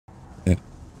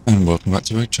And welcome back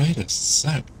to Rogue Traders.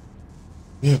 So,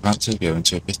 we're about to go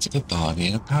into a bit of a barney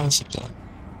and a power supply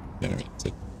generator,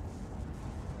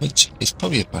 which is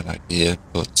probably a bad idea,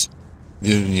 but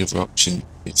the only other option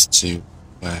is to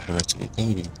wear heretical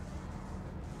clothing.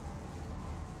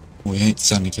 We ain't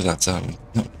standing for that, are we?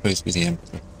 Not supposed to be the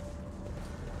Emperor.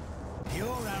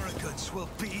 Your arrogance will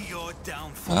be your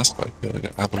downfall. Oh, that's quite good. I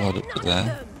got Abelard up to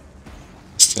there,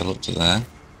 Estelle up to there,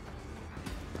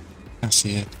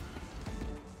 Cassia.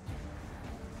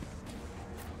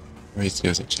 Ready to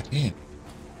go to check here.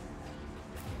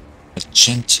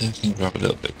 Magenta can grab a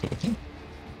little bit of cover.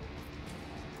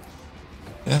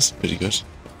 That's pretty good.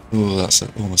 Oh, that's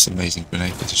an almost amazing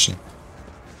grenade position.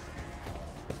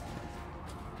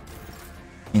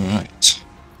 Alright.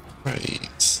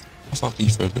 Great. How far can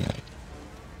you throw a grenade?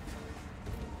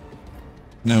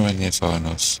 Nowhere near far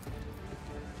enough.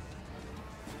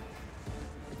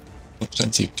 Got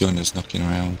plenty of gunners knocking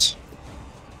around.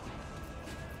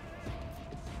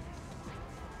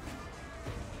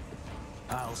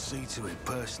 I'll see to it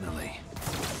personally.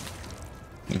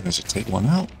 I'm going to take one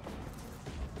out.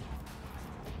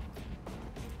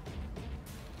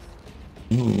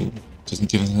 Ooh, doesn't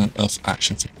give us enough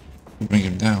action to bring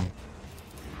him down.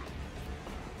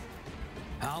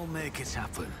 I'll make it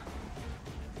happen.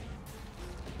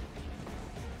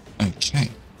 Okay.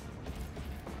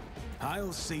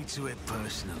 I'll see to it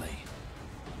personally.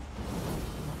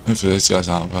 Hopefully those guys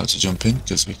aren't about to jump in,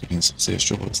 because we could be in some serious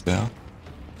trouble if they are.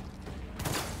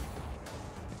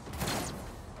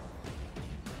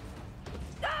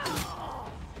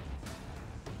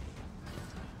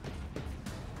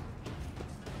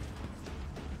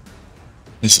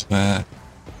 This is where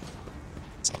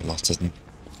it's a lot of them.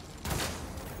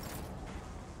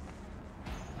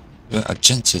 But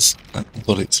Argentus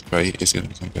bullet spray is going to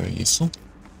become very useful.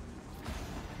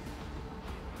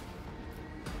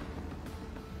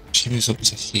 She moves up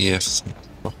to here for some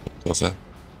proper cover.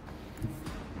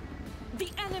 The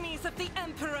enemies of the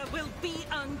Emperor will be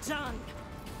undone.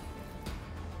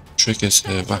 Triggers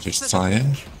her rapid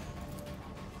fire.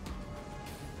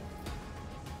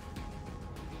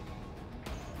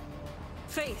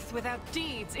 Faith without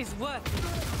deeds is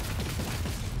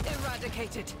worthless.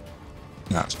 Eradicated.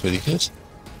 That's pretty good.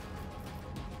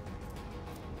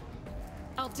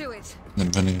 I'll do it.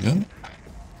 Then running gun.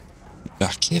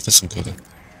 Back here for some cover.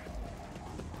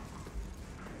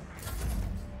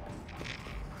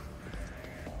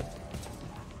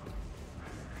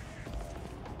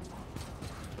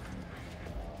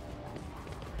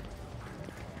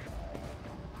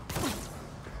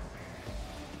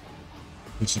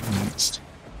 Who's up next?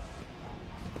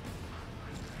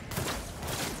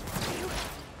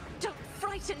 Don't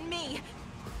frighten me.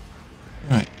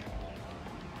 Right.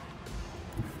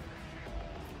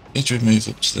 Idrid move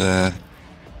up to there.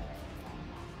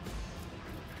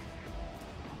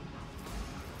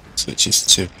 Switches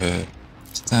to her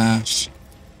staff.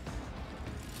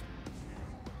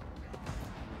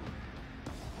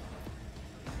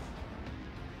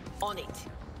 On it.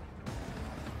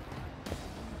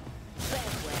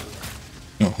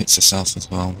 Oh, hits herself as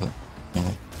well, but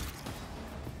oh.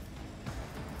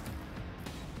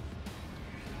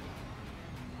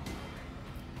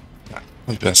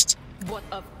 Probably best What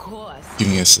of course.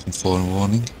 giving us some fallen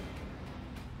warning.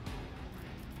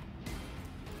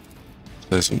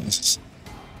 First weaknesses.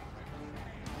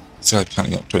 So I'm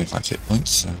counting up 25 hit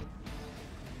points, so.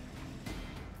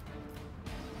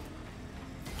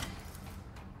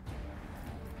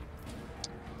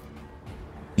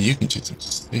 You can do some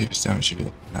serious damage if you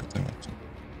look in that direction.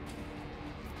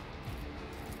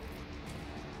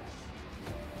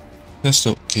 First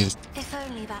up, give If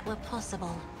only that were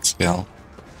possible. spell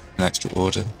an extra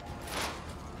order.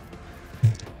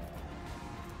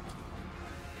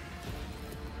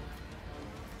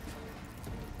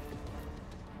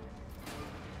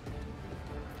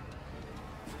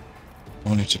 I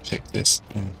wanted to pick this.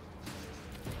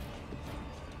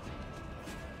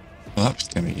 Well, that's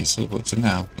going to be useful, but for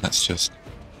now, let's just.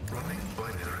 Running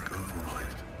binary override.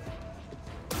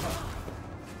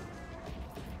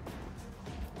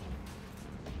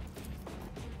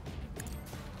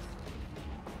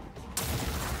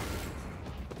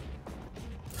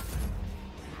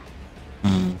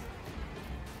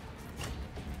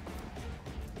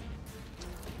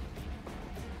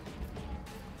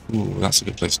 Ooh, that's a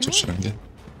good place to touch on again.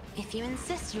 If you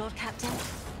insist, Lord Captain.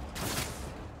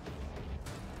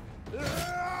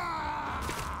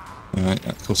 Alright,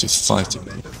 that causes 5 to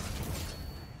be. A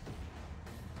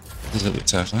little bit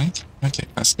terrifying. Okay,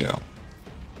 that's the out.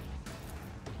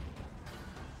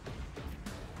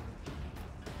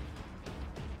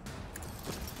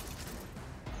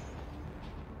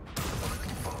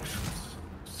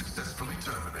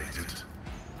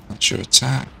 Watch your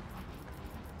attack.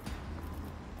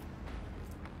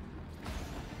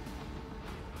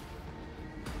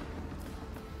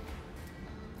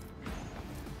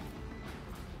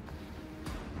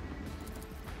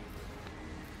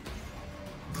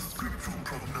 The scriptural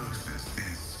prognosis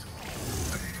is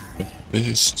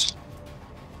Boost.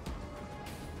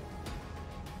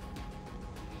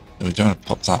 We don't want to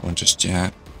pop that one just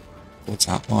yet. Put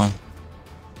that one.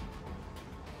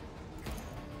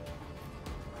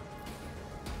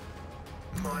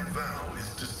 my vow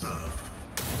is to serve.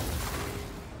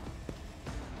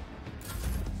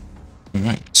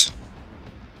 Right.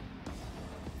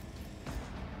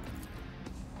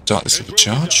 Start this with a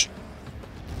charge.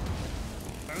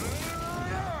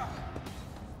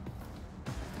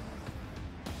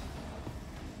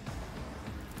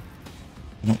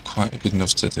 Not quite good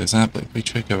enough to do that, but if we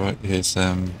trigger right his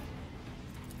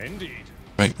Indeed.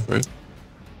 breakthrough.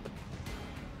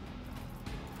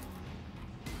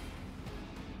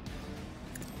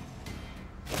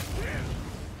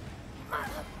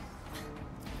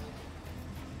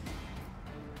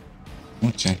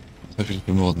 Okay, I think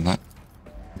we more than that.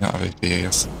 Not have a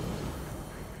BAS.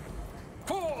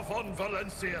 For von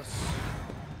Valencius.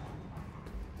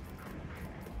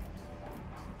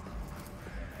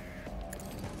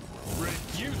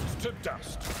 Reduced to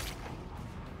dust.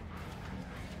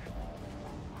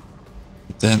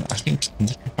 Then I think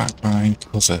nickel back behind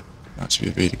cover. That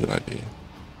should be a really good idea.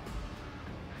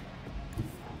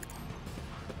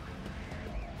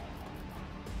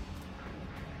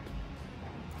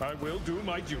 I will do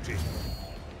my duty.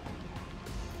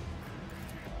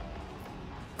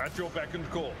 At your beck and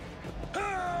call.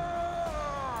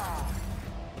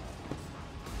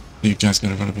 You guys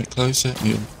gonna run a bit closer?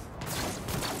 You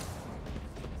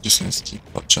just gonna keep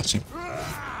hot chatting.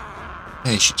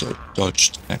 Hey, she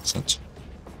dodged. Excellent.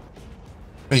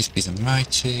 Praise be the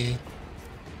mighty.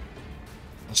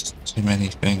 That's too many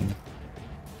things.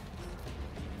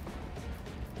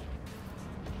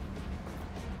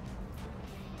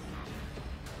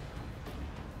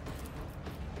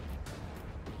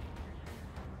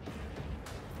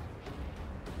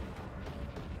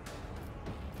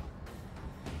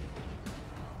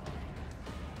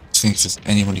 I think if there's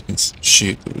anyone you can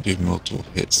shoot that would do multiple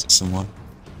hits to someone.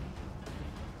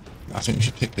 I think we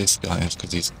should pick this guy off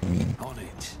because he's coming in On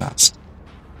it. fast.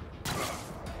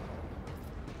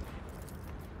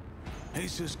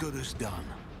 It's as good as done.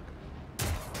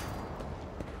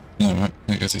 Alright,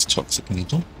 there goes his toxic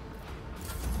needle.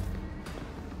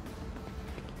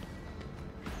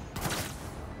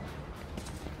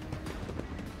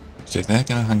 So they're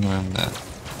gonna hang around there.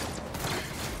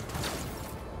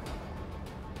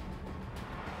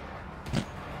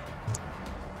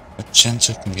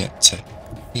 Magenta can get to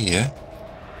here.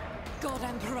 God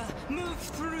Emperor, move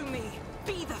through me.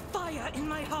 Be the fire in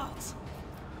my heart.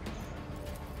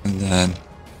 And then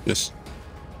just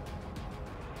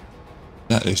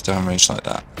let loose down range like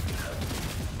that.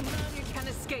 None can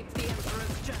escape the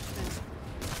Emperor's judgment.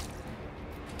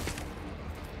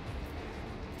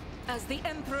 As the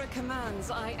Emperor commands,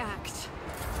 I act.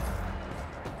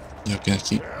 You're gonna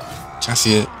keep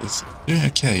Cassia is doing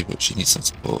okay, but she needs some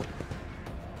support.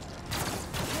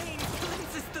 Pain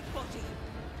cleanses the body.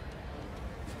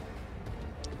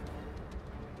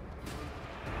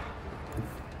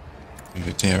 We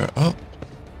would tear it up.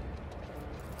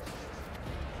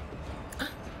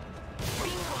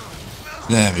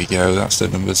 There we go, that's the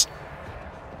numbers.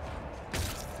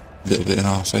 A little bit in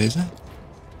our favour.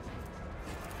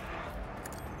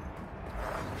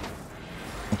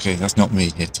 Okay, that's not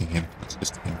me hitting him, that's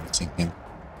just him hitting him.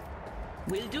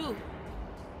 Will do.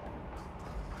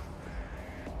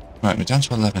 Right, we're down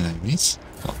to 11 enemies.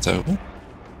 Not terrible.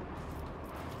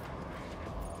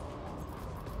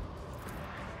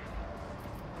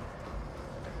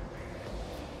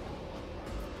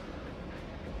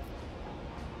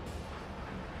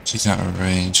 She's out of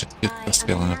range. Let's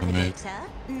get another move. navigator,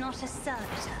 not a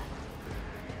servitor.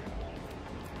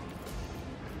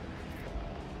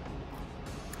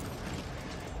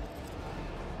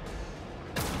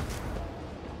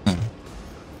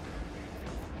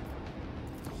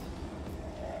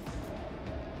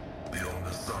 The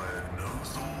Omnissiah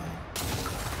knows all,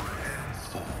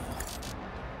 comprehends all.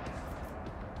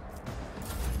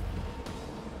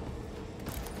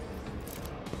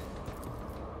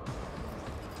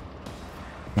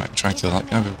 Right, try and kill that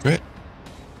guy with a grip.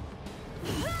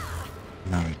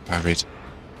 No, he parried.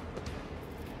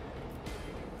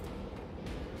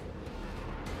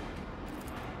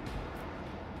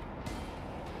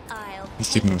 I'll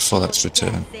Let's give him a full extra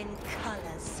turn. death in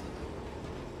colours.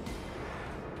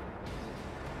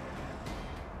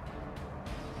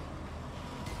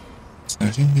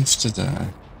 Everything moves to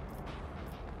there.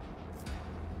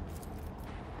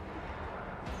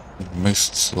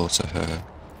 Most slaughter her.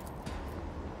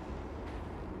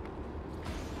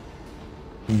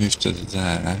 Move to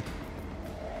there.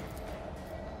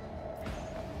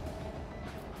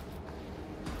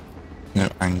 No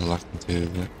angle I can do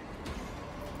with it.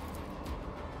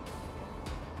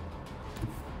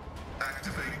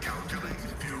 Activate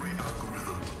calculated fury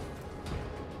algorithm.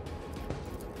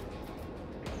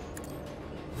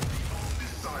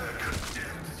 Desire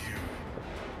condemns you.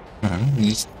 No,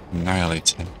 he's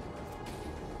annihilating.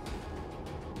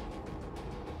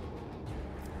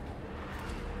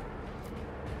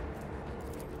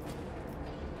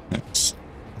 Next.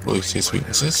 Voice his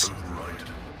weaknesses. Override.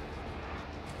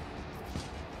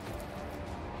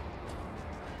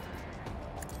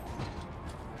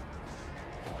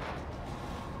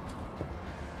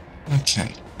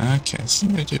 Okay, okay, so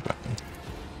let me do that then.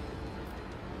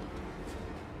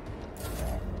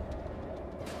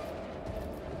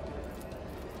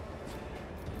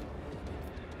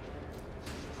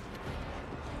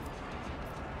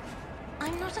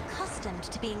 I'm not accustomed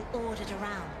to being ordered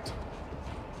around.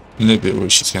 A little bit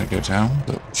worried she's going to go down,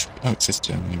 but she should access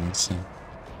to him anyway, so.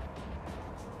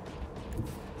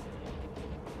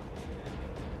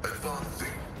 Advancing.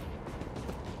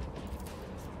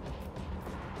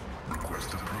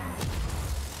 Request approved.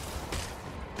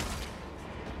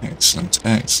 Excellent,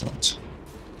 excellent.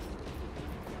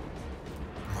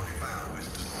 My vow is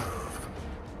to serve.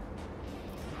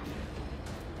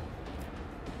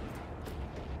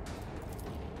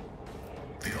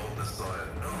 The old Messiah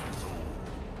knows all,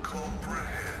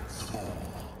 comprehends all.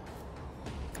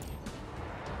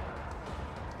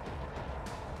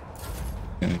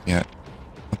 Gonna get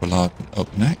Abelard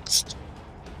up next.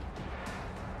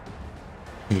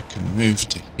 We can move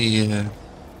to here.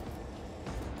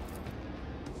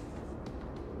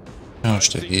 Charge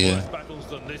to I've seen here. worse battles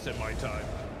than this in my time.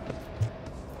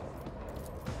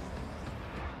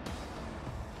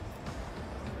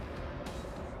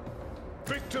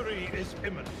 Victory is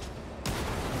imminent.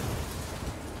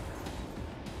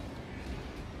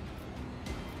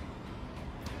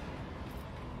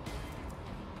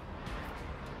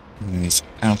 And these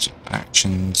out of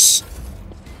actions.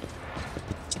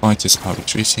 Fighters are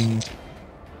retreating.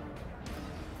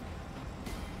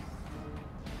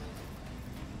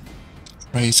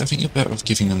 Praise, I think you're better off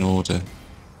giving an order.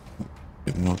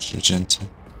 Give an order to Regenta.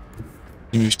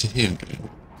 You move to here and give it an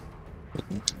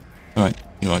order. Alright,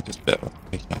 you are just better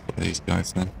off picking up all these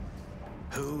guys then.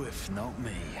 Who, if not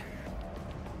me?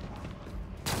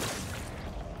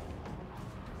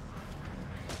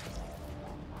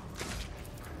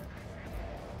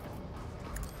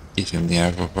 Give him the area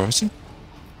of authority.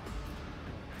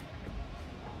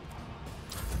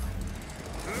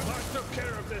 I took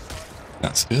care of this one.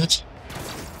 That's good.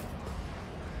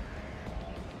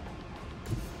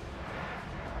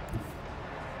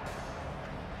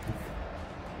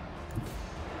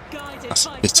 Guided That's a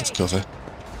by bit of fate. cover.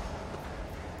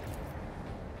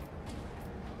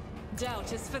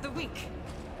 Doubt is for the weak.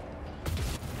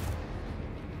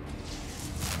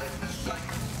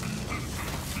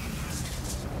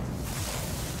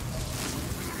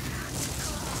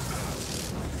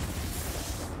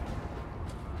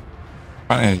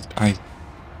 I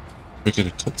triggered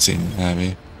a cutscene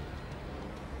area.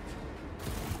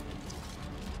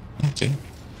 Okay.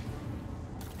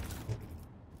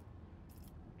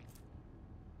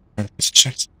 Let's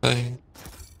check to play.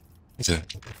 He's a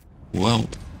well,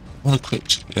 well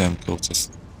equipped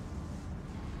cultist.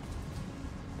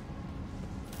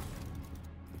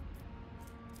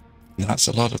 And that's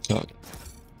a lot of God.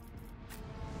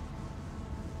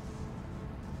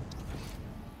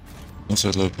 Also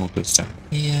a load more good stuff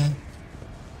here.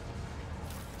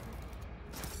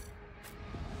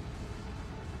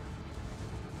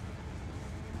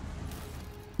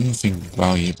 Nothing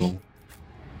valuable.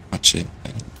 Actually,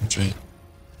 trade.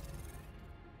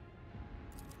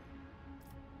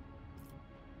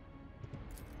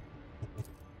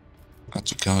 Add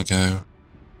to cargo.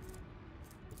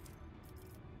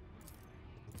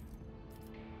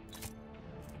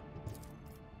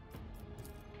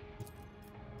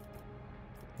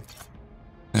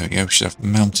 There we go, we should have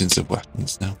mountains of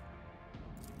weapons now.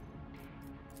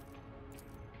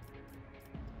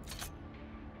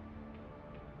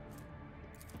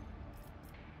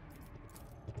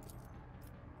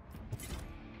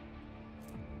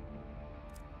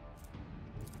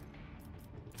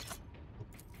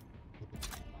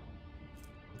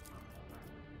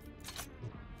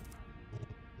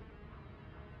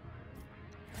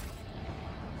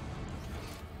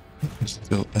 There's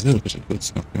still a little bit of good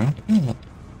stuff around. Yeah.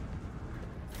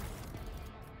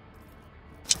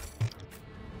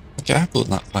 Okay, I thought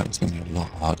that fight was going to be a lot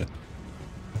harder.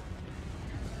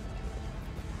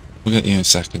 We'll get you in a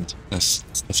second. There's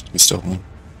stuff to be stolen.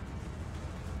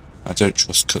 I don't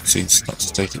trust cutscenes not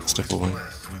to take stuff away.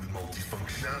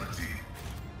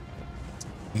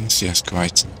 Yes,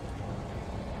 quite.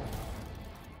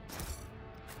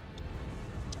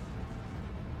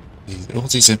 All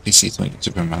these NPCs want you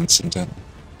to romance them, don't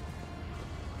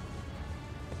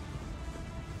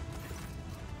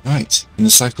they? Right, in the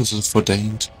cycles of the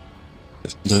foreordained,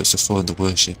 the lurks of fallen the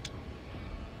worship.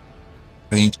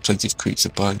 Trained plenty of creeks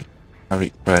abide,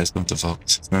 Harry prayers come to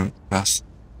vox, the moment pass,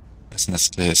 less and less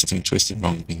clear, something twisted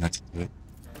wrong being added to it.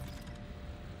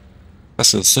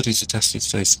 Pastoral studies to test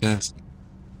its face scarcely.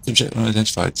 Subject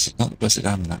unidentified, this is not the blessed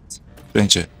almanac.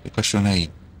 Stranger, the question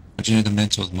name. How do you know the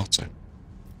mentor's motto?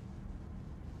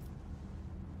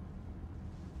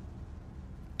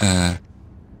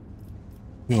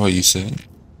 Who are you, sir?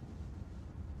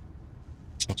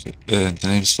 The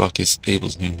name of Spock is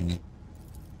Abel's Union.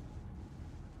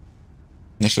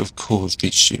 Nick of cause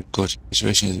reached you. Good.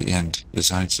 Situation is at the end.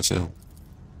 Design fulfilled.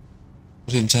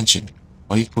 What intention?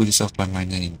 Why you call yourself by my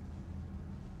name?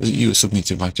 Was it you who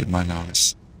submitted my good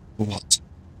Minaris? For what?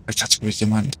 A category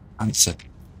demand. Answer.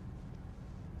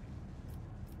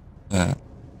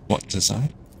 What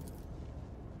design?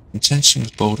 Intention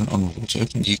was bold and honourable to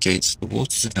open new gates for the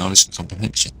waters of knowledge and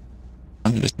comprehension.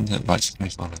 Unwritten that rights may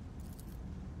follow.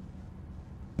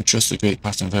 And trust the great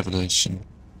pattern of revelation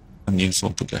and the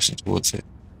uniform progression towards it.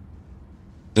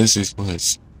 Those are his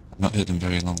words. I've not heard them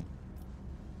very long.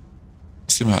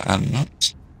 Ask him about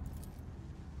Amnot?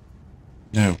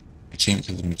 No, I came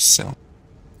to them myself.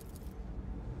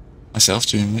 Myself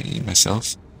doing me,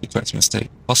 myself? You correct a mistake.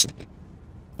 Possibly.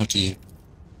 How do you?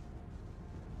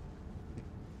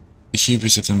 The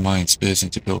hubris of the mind spurs him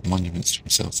to build monuments to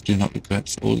himself. Do not regret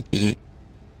for all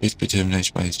with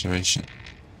determination by his duration.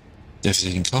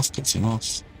 Devastating cough cuts him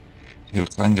off. Hear a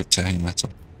clang of tearing metal.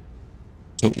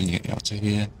 Talk when you get out of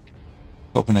here.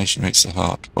 Combination rates the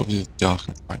heart, probably the dark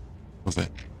and bright. However,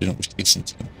 do not wish to gaze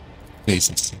into them. Gaze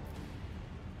into them.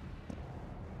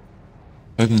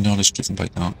 Open the knowledge driven by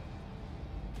dark.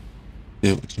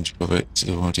 Feel we can discover it to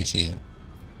the already here.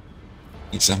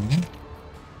 Examining.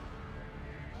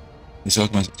 These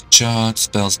augmented charge,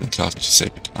 spells have been carved into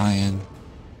sacred iron.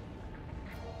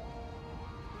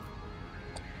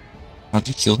 How do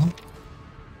you kill them?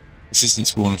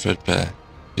 Existence worn and threadbare.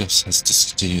 Just has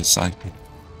discontinued the cycle.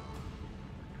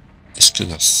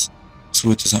 Escalos. This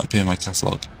word does not appear in my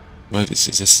catalogue. Aware of its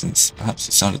existence, perhaps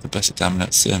it sounded the best at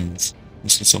Daminet's sermons.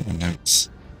 Must consult my notes.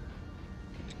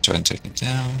 Try and take it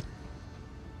down.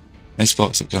 Many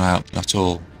sparks have gone out, but not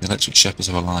all. The electric shepherds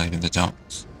are alive in the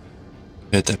darkness.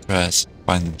 Heard their prayers,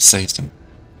 find them, save them.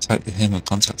 Type the hymn and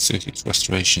contact circuit for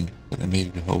restoration, that they may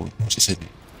behold what is hidden.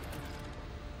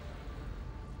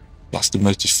 Blast of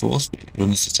motive force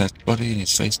runs the tenth body in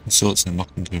his face and sorts in a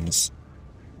mocking grimace.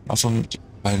 Alphanumeric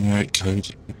by numeric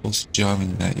code, repulsive jarring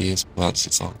in their ears while it's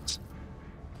default.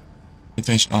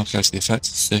 Information archives the effect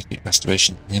of the circuit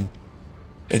restoration hymn.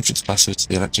 The entrance password to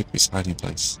the electric is hiding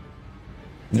place.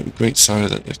 And it with great sorrow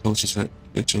that the culture's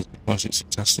rituals were partially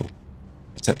successful.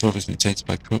 The tech probe has been tainted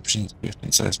by corruption, grift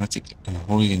and seismic and a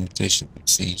holy invitation of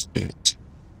the sea spirit.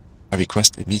 I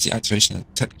request the immediate activation of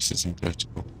the technicism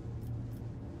protocol.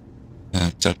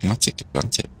 Dogmatic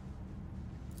granted.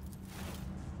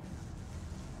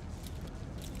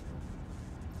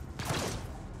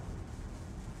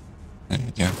 There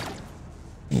we go.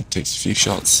 It takes a few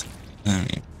shots. There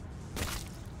we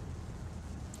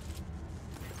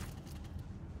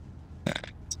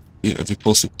go. A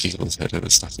repulsive giggles head over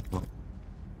static block.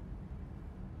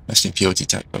 Most impurity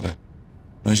tech, brother.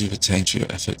 Most you've attained through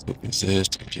your effort will be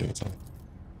reserved and purified.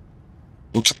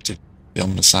 All captive. The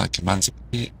ominous side commands a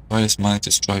pious mind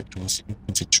to strive towards the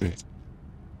infinite truth.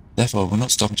 Therefore, we're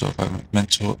not stopping to our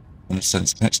mentor and understand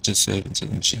its connection to the servants of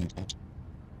the machine god.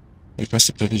 I request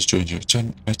the privilege to join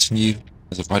your retinue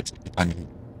as a rightful companion.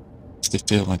 If they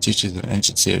feel my duty as an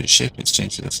ancient serious ship in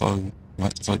exchange for the following, I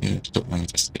might divide you to conduct my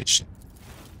investigation.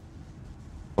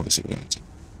 Obviously, we're going to.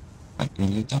 Can we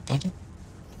loot that body?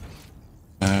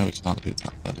 No, we can't loot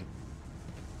that body.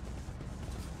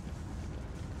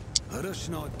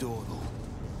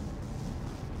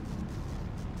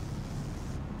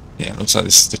 Yeah, it looks like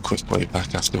this is the quick way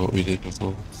back after what we did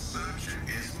before. Searching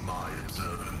is my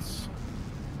observance.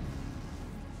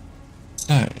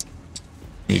 So,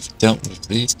 we've dealt with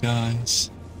these guys.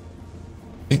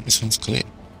 I think this one's clear.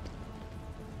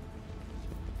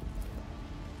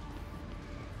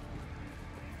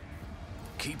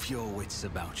 Keep your wits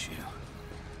about you.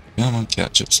 Come on,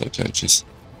 catch up, so coaches.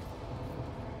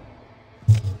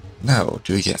 Now,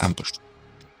 do we get ambushed?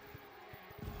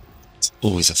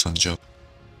 always a fun job.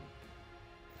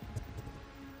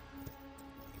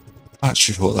 I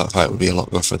actually thought that fight would be a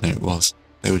lot rougher than it was.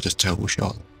 They were just terrible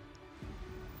shots.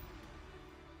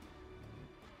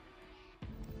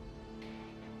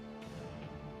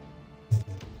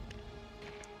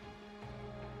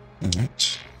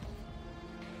 Alright.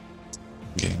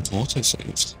 Getting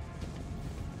auto-saved.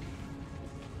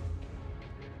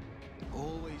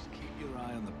 Always keep your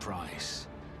eye on the price.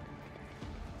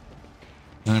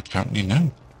 No, apparently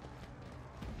no.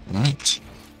 Right.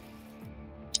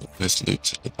 So there's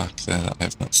loot at the back there that I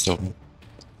have not stolen.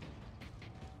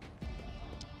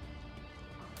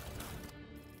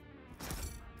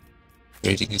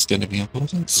 Trading is going to be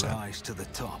important, so Rise to the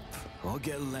top, or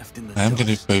get left in the I am going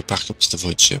to dust. go back up to the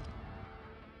void ship.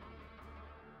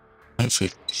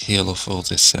 Hopefully heal off all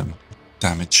this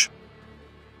damage.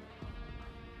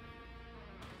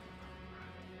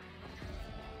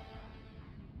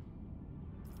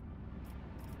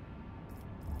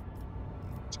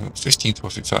 So 15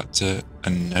 profit factor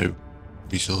and no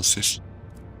resources.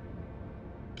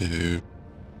 Boo.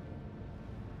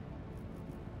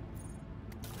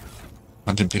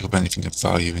 I didn't pick up anything of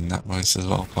value in that race as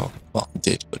well. Well, I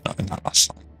did, but not in that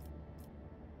last time.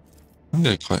 I'm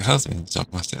getting quite healthy in the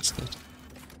dark master, that's good.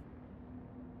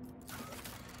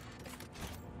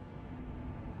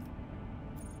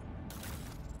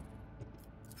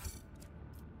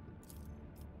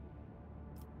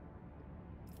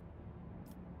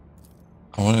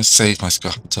 I want to save my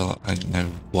scrap until I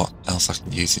know what else I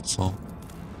can use it for.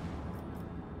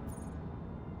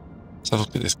 Let's have a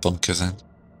look at this bunker then.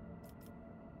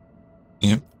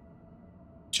 Yep.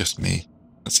 Just me.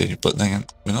 That's the only button. Hang on.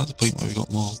 We're not at the point where we've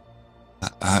got more.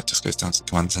 It just goes down to the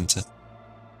command center.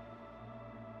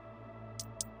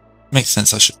 Makes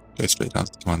sense, I should go straight down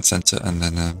to the command center and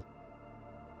then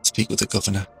speak with the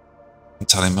governor and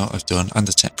tell him what I've done, and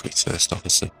the tech priest first,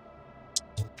 obviously.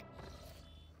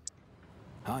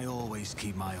 I always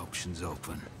keep my options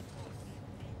open.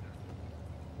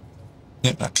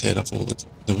 Yep, that cleared off all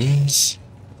the rooms.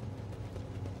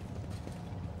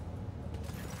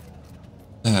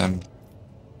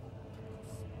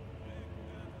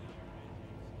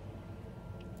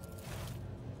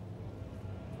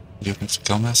 Looking for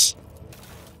commerce.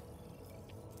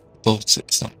 Bolts,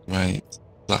 it's not great.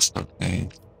 Blast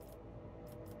grenade.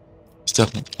 Still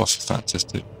have not profit factors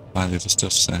to buy the other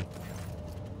stuff, so.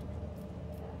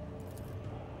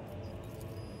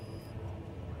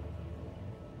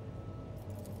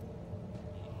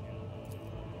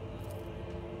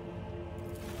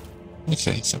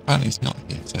 Okay, so apparently he's not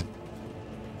here, so.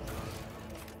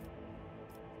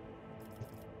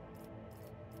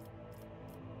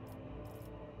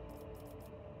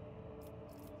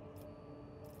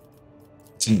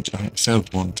 I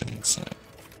failed one thing, so.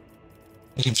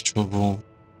 Looking for trouble.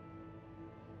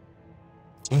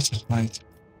 Where's the hide?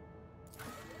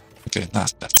 Okay,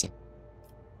 that's better.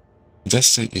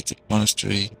 Investigate the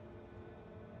monastery.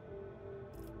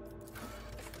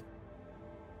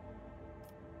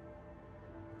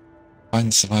 Find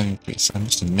the surviving priest. I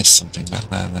must have missed something back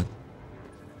there then.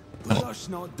 Oh,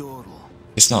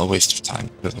 it's not a waste of time,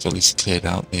 because I've at least cleared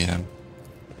out the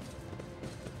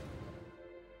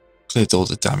cleared all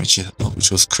the damage here,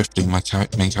 which was crippling my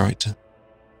main character.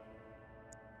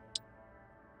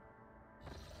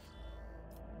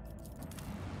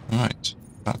 Right,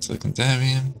 back to the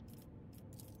Gundarium.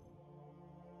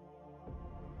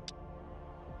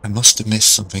 I must have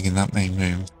missed something in that main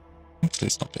room. Hopefully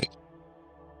it's not big.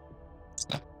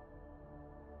 No.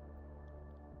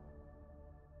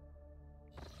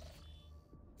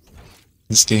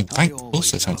 This game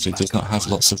also thankfully does not have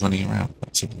lots of running around.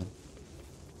 That's even.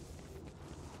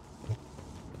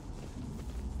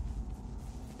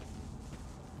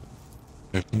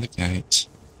 Open the gate.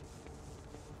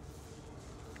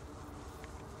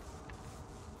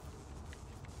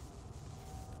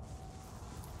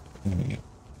 There we go.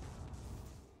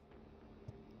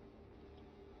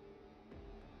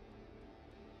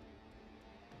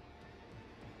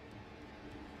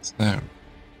 So. Well,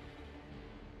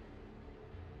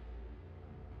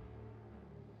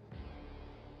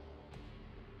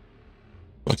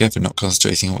 again, for not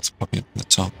concentrating on what's popping up on the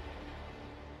top.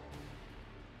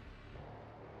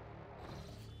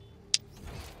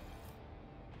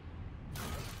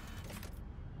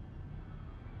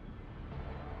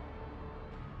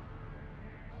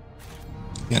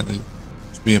 Yeah, there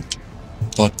should be a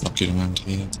blood knocking around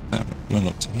here. Run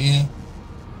up to here.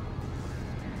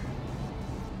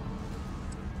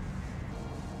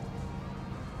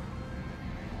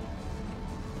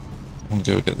 I'm gonna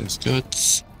go get those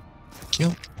goods.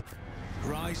 Kill.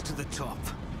 Rise to the top,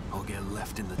 or get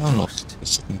left in the Oh, look, dust. there's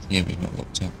something here we've not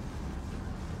looked at.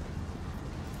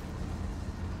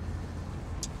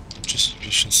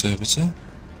 Distribution servitor.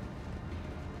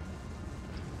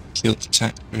 Killed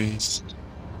attack breeze.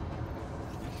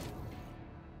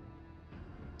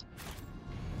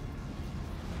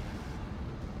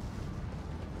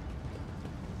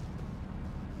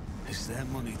 Is there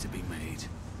money to be made?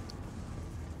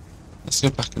 Let's go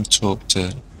back and talk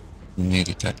to the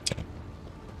nearly dead guy.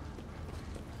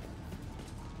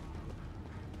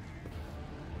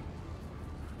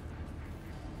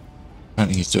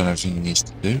 Apparently he's done everything he needs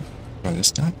to do by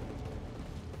this time.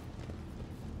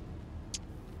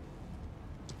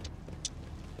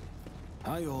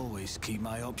 I always keep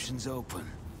my options open.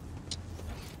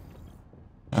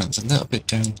 Right, there's a little bit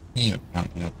down here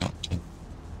apparently I've not done.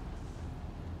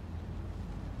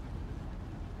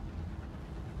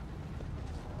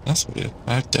 That's weird.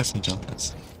 I've definitely done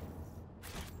this.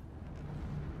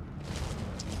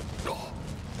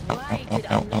 Why did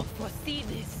I not foresee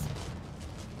this?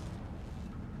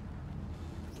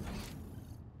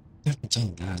 Definitely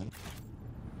done that.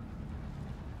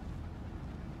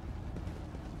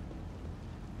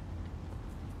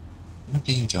 Not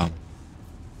being done.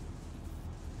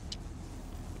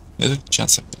 There's a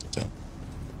chance I've been done.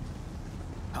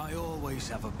 I always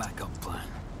have a backup plan.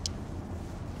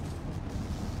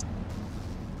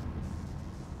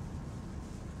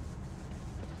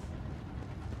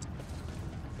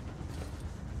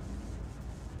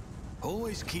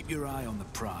 Always keep your eye on the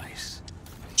prize.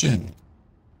 Jim.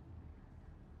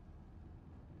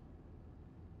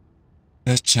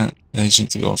 There's chance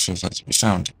agent to go for that to be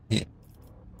found here.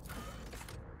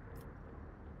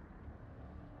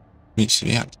 Reach the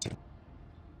reactor.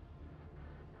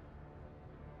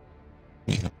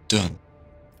 We have done.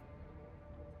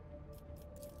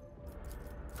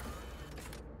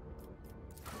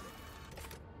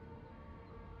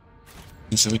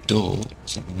 Is there a door?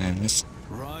 Something there is.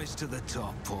 Rise to the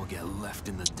top or get left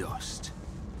in the dust.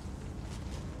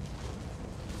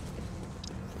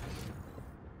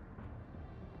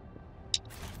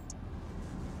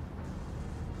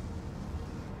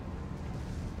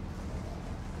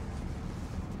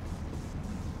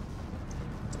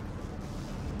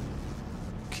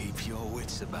 Keep your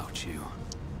wits about you.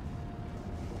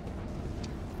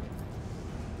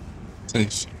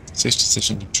 Safe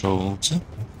decision controls.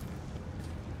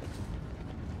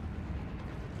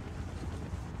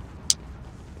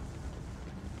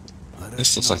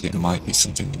 This looks like it might be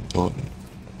something important.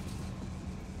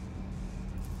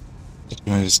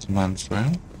 Where is command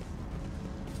thrown?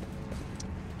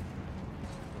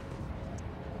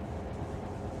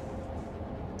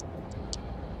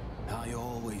 I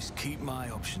always keep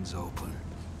my options open.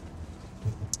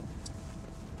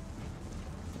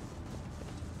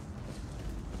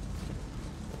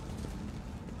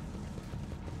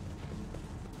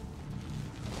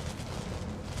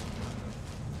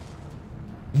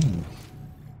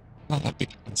 Not that big.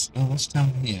 Oh, what's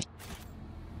down here?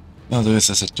 Oh,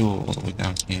 there's a door all the way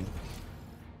down here.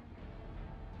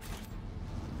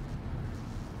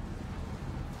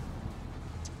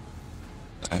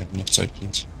 I have not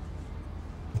opened.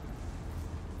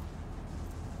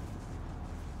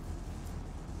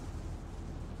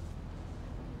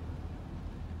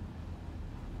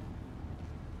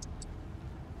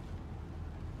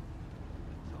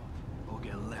 Or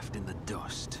get left in the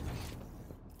dust.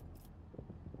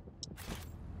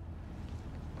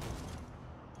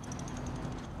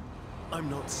 I'm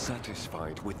not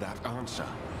satisfied with that answer.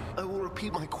 I will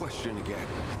repeat my question again.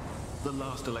 The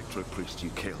last electro priest you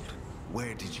killed,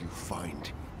 where did you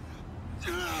find?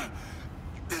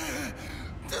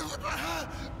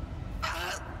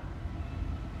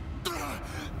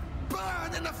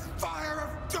 Burn in the fire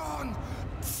of dawn,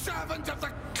 servant of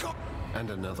the co- And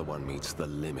another one meets the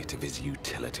limit of his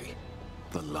utility.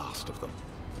 The last of them.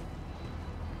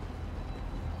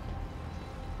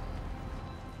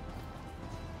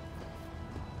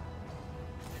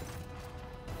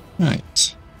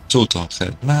 Right. Tall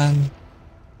dark-haired man.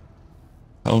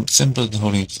 Hold symbol in the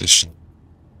holding position.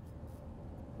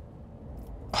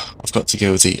 I've got to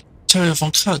go with the Terror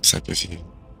von Clark type of view.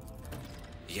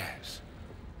 Yes.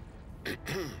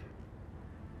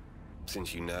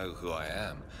 Since you know who I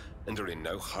am, and are in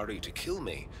no hurry to kill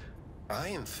me, I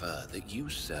infer that you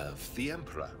serve the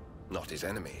Emperor, not his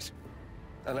enemies.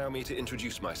 Allow me to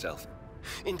introduce myself.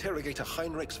 Interrogator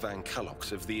Heinrich van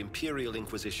Kalox of the Imperial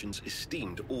Inquisition's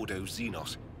esteemed Ordo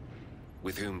Xenos.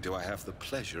 With whom do I have the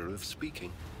pleasure of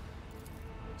speaking?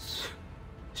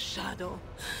 Shadow.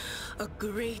 A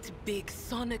great big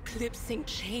sun-eclipsing,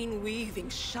 chain-weaving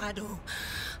shadow.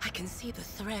 I can see the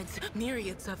threads,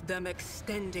 myriads of them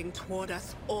extending toward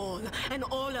us all, and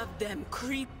all of them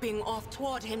creeping off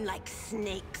toward him like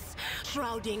snakes,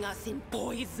 shrouding us in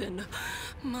poison.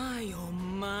 My, oh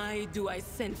my, do I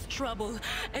sense trouble,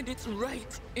 and it's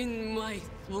right in my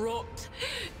throat.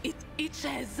 It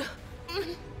itches.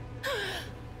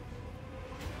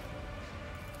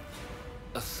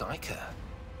 A psyker?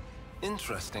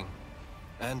 Interesting.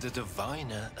 And a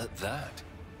diviner at that.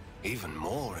 Even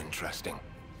more interesting.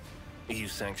 Are you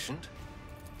sanctioned?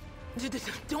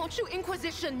 Don't you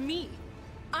Inquisition me!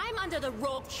 I'm under the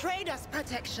rogue trader's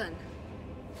protection.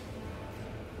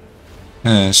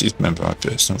 She's a member of our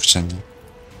personal pretending.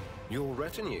 Your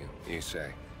retinue, you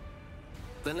say?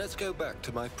 Then let's go back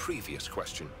to my previous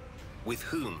question. With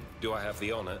whom do I have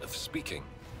the honor of speaking?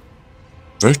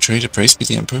 Rogue trader praised be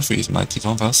the Emperor for his mighty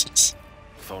von Valsius.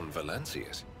 Von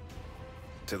Valancius?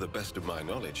 To the best of my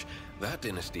knowledge, that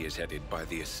dynasty is headed by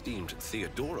the esteemed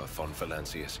Theodora von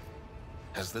Valancius.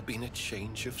 Has there been a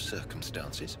change of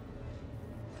circumstances?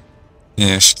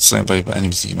 Yeah, she's slain by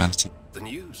enemies of humanity. The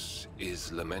news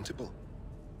is lamentable.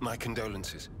 My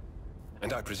condolences.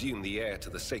 And I presume the heir to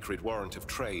the sacred warrant of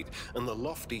trade and the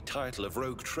lofty title of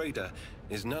rogue trader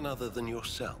is none other than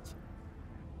yourself.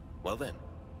 Well then,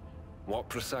 what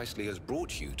precisely has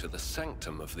brought you to the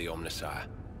sanctum of the Omnissiah?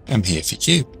 I'm here for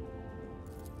you.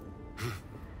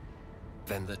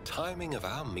 Then the timing of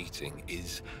our meeting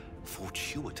is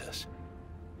fortuitous.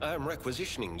 I am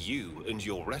requisitioning you and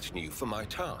your retinue for my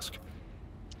task.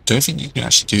 Don't think you can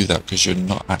actually do that because you're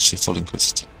not actually full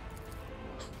Inquisitor.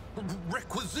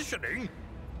 Requisitioning?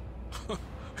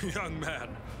 Young man,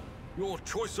 your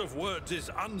choice of words is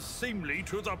unseemly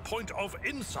to the point of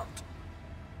insult.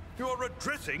 You're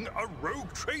addressing a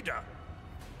rogue trader.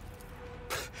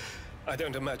 I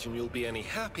don't imagine you'll be any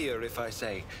happier if I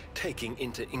say taking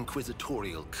into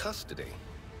inquisitorial custody.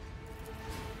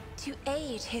 To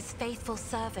aid his faithful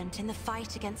servant in the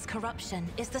fight against corruption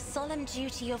is the solemn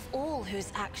duty of all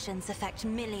whose actions affect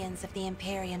millions of the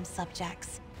Imperium's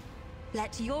subjects.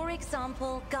 Let your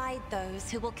example guide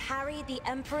those who will carry the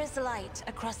Emperor's light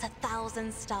across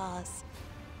 1,000 stars.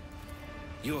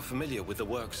 You're familiar with the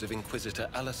works of Inquisitor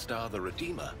Alistar the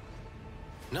Redeemer.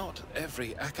 Not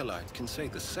every acolyte can say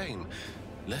the same,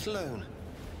 let alone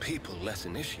people less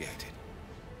initiated.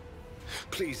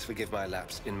 Please forgive my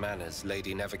lapse in manners,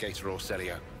 Lady Navigator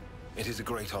Orselio. It is a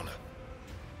great honor.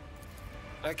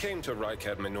 I came to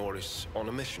Reactor Minoris on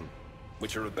a mission,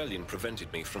 which a rebellion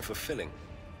prevented me from fulfilling.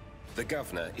 The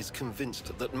governor is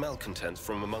convinced that malcontents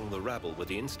from among the rabble were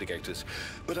the instigators,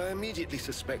 but I immediately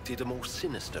suspected a more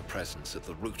sinister presence at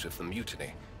the root of the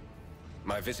mutiny.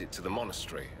 My visit to the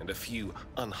monastery and a few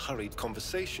unhurried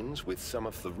conversations with some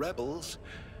of the rebels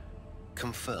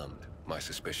confirmed my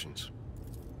suspicions.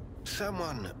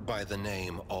 Someone by the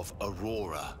name of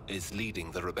Aurora is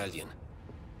leading the rebellion.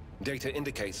 Data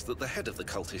indicates that the head of the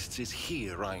cultists is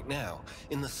here right now,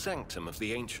 in the sanctum of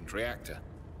the ancient reactor.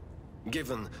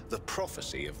 Given the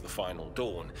prophecy of the final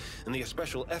dawn, and the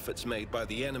especial efforts made by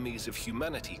the enemies of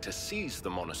humanity to seize the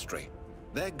monastery,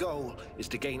 their goal is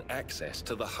to gain access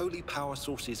to the holy power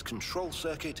source's control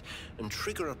circuit and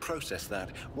trigger a process that,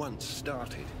 once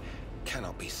started,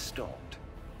 cannot be stopped.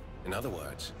 In other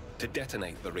words, to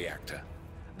detonate the reactor,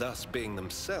 thus being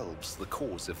themselves the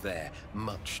cause of their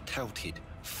much-touted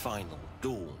final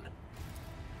dawn.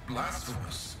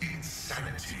 Blasphemous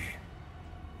insanity.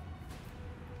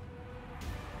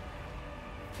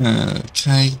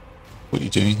 Okay, what are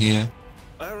you doing here?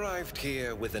 I arrived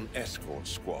here with an escort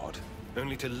squad,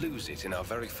 only to lose it in our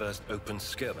very first open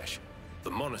skirmish.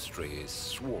 The monastery is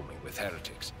swarming with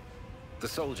heretics. The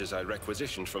soldiers I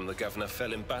requisitioned from the governor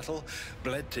fell in battle,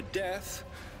 bled to death,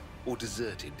 or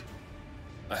deserted.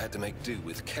 I had to make do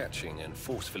with catching and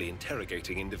forcefully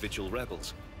interrogating individual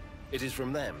rebels. It is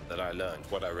from them that I learned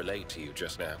what I relayed to you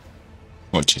just now.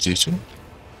 What did you do to him?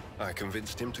 I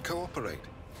convinced him to cooperate.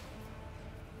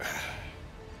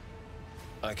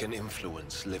 I can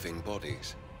influence living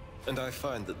bodies, and I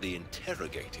find that the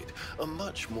interrogated are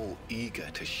much more eager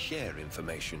to share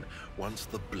information once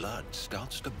the blood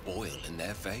starts to boil in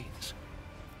their veins.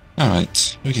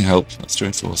 Alright, we can help. Let's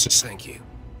join forces. Thank you.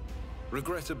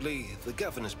 Regrettably, the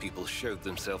governor's people showed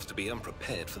themselves to be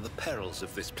unprepared for the perils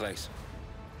of this place.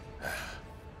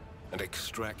 And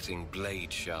extracting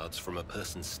blade shards from a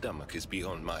person's stomach is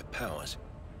beyond my powers.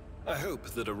 I hope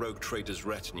that a rogue trader's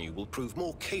retinue will prove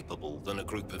more capable than a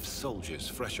group of soldiers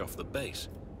fresh off the base.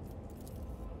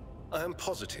 I am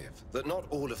positive that not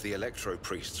all of the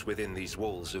electro-priests within these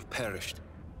walls have perished.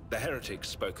 The heretics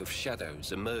spoke of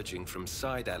shadows emerging from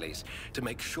side alleys to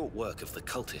make short work of the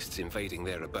cultists invading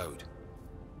their abode.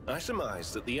 I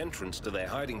surmise that the entrance to their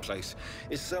hiding place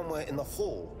is somewhere in the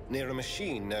hall, near a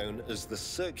machine known as the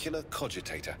Circular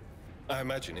Cogitator. I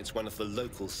imagine it's one of the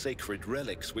local sacred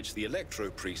relics which the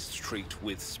electro-priests treat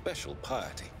with special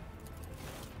piety.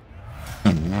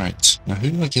 Right, now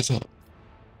who do I give up?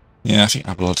 Yeah, I think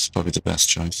Abelard is probably the best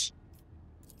choice.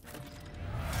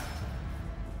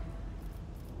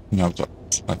 You know, I've got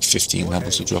like 15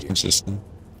 levels to drop into this thing.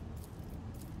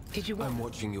 Did you want? I'm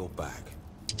watching your back.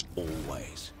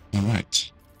 Always.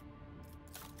 Alright.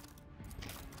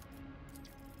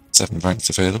 7 ranks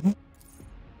available.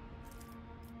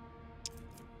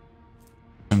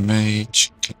 A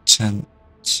mage, content.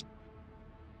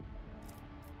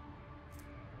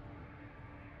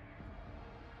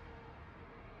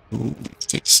 Ooh,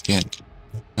 thick skin.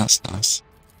 That's nice.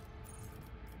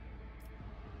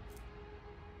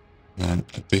 And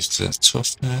a boost to their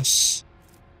toughness.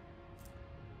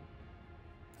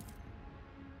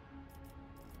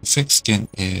 The thick skin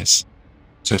is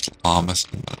total armor.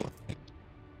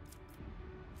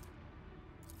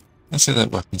 Let's say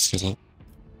that weapon skill up.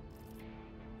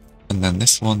 And then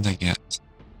this one they get.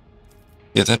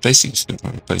 Yeah, they're basically just going to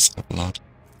replace Abelard.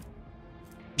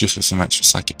 Just with some extra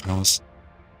psychic powers.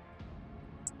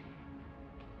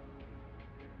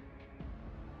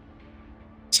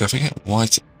 So if I get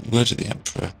Word of the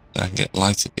Emperor, then I can get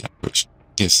Light of the Emperor, which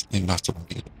gives imbatable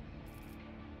healing.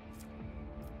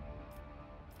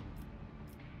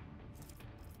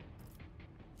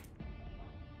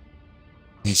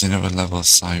 Needs another level of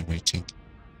psi rating.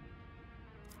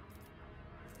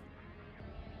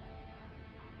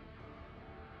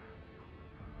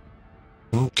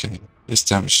 Okay, this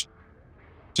damage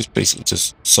just basically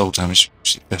does soul damage,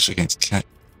 which is better against cat.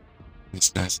 These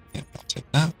guys, yeah, I'll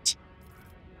take that.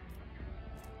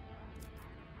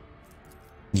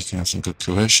 You can have some good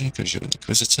coercion because you're an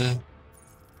Inquisitor.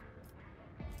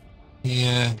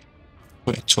 Yeah,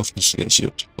 putting toughness gets you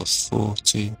up to plus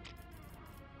 40.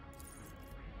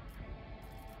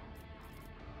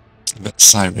 But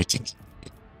psi rating.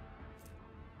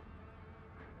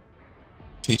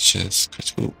 Features,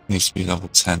 critical needs to be level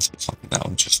 10, so we can't do that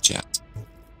one just yet.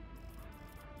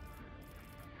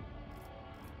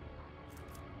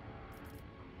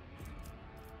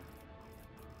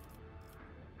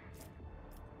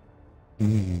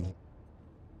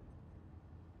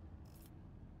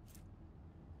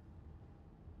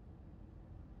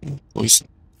 Poison.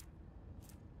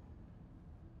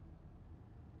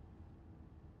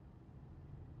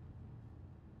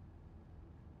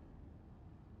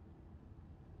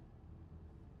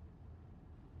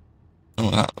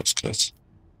 Oh, that looks good.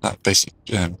 That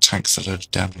basically tanks a load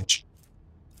of damage.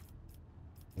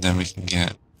 And then we can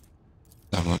get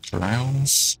level up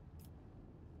rounds.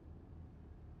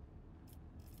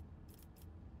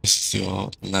 This is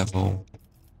your level.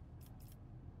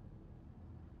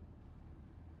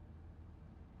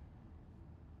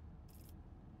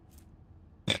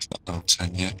 Yeah, it's not level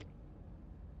 10 yet.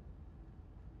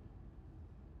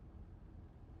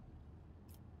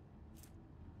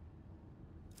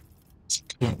 It's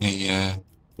currently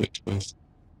equipped with.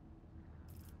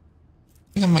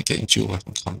 I think I might get in dual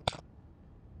weapon combat.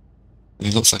 But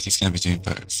it looks like he's going to be doing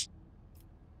both.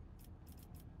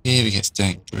 Here we get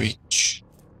Staying Breach.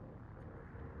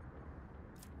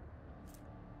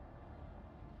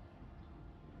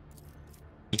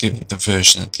 We're giving the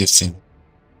version that gives him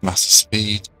massive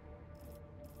speed.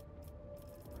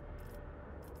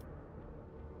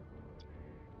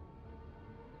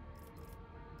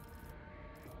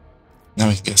 Now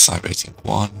we can get psi rating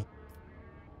 1.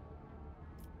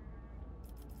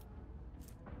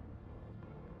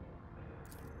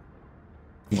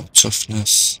 More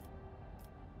toughness.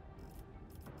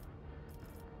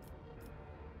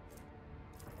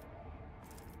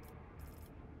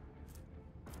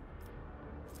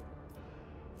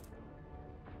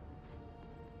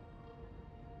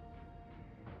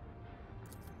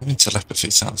 I mean,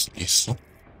 telepathy sounds useful.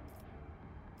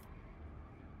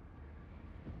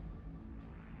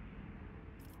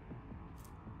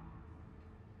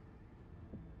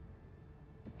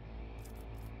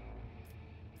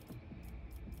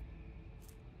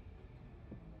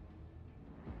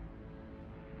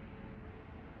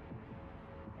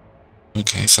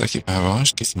 Okay, psychic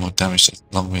barrage gives more damage to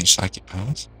long range psychic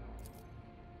powers.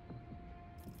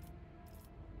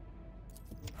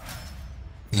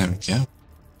 There we go.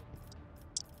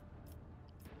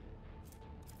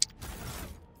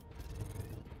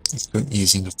 It's good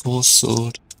using the force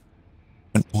sword,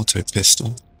 an auto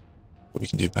pistol, but we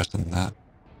can do better than that.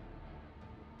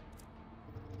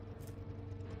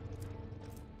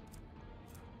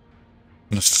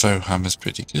 And the foe hammer's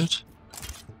pretty good.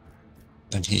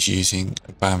 then he's using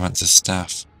a biomancer's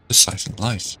staff to siphon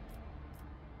life.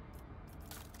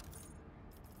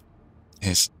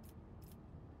 His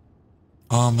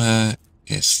armor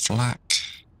is flak.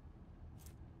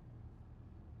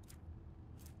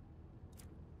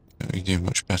 Don't really do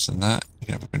much better than that. You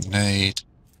can have a grenade.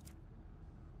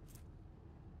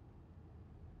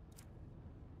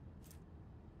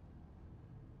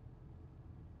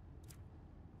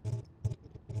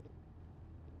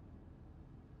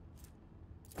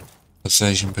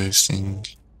 Persuasion boosting.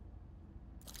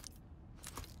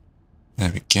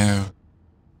 There we go.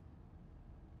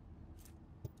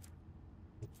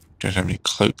 Don't have any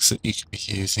cloaks that you could be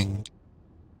using.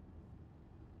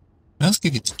 I'll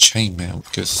give you the chainmail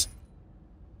because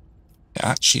it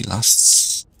actually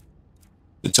lasts.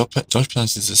 The dodge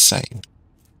penalty is the same,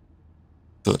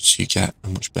 but you get a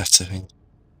much better thing.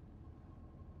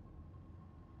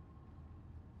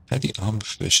 Heavy armor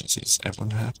proficiency. Does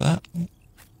everyone have that?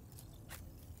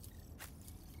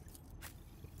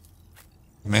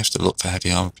 You may have to look for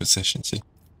heavy armor proficiency.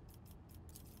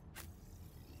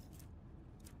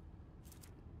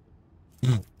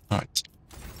 Right.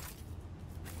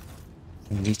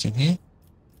 Loot in here?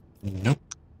 Nope.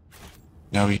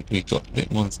 Now we got a bit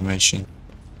more information.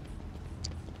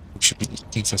 We should be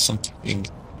looking for something.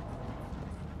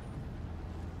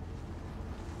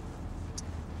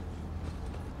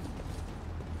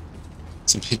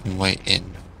 Some hidden way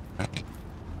in, apparently.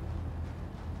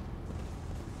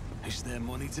 Is there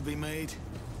money to be made?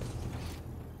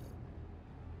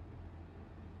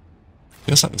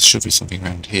 Feels like there should be something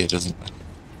around here, doesn't there?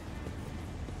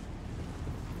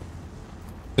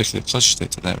 Look at the pleasure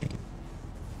state there.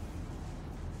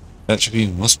 Electric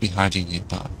beam must be hiding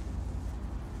nearby.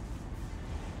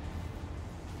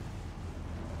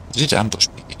 They did ambush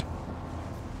me here.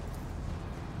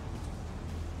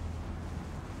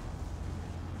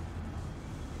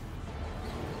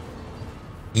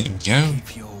 Here we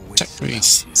go. Tech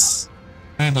priests.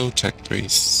 Hello, tech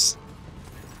priests.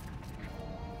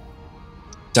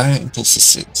 Dire Impulse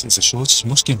 6 is a short,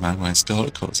 muscular man wearing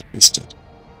scarlet colours at stood.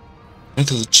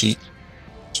 Wrinkles of cheek,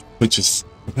 which was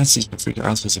propensity to freak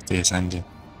out as a fierce anger.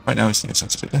 Right now, he's in a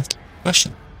sense of death.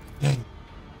 Question. Yay.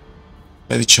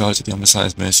 May the charge of the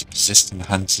homicide's mercy persist in the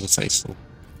hands of the faithful.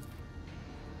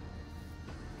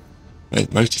 May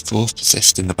the motive force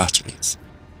persist in the batteries.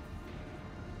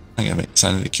 I'm going to make it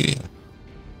sound really clear.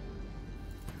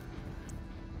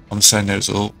 Homicide knows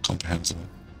all, comprehends all.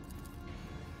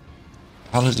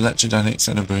 Hallowed electrodynamics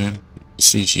and a broom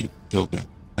receives you, pilgrim.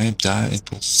 I am Dire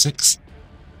Impulse 6.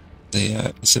 They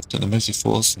insist on the motive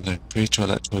force and the creator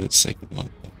electrode of the sacred one.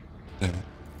 There.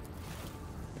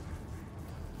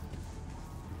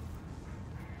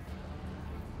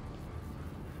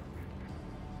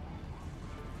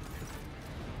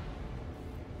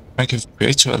 Rank of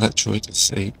creator electroid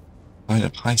is a line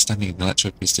of high standing in the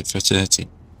electro priesthood fraternity.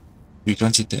 You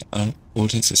granted their own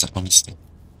audiences honesty.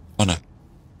 Honor.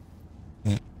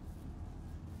 Yeah.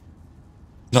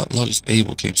 Not Lodge's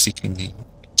Able came seeking the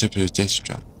interpretive data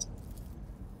draft.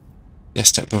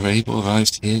 Yes, that brother Able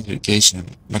arrived here to engage in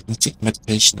a magnetic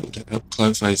meditation that would help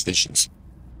clarify his visions.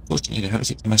 Fortunately, the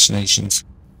heretic machinations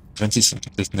prevented us from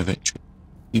completing the victory.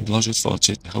 Even Lodge was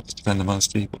volunteered to help us defend the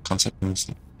monastery, but contact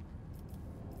Muslim.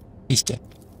 He's dead.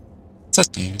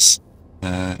 Sad news.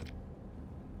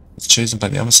 It's chosen by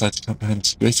the homicide to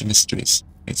comprehend greater mysteries.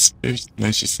 Its spirit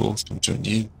motive force come to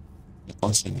renew the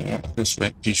constant miraculous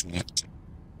fusion reactor.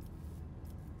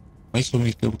 Make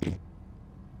me pilgrim.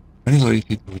 Many loyal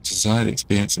people who desire the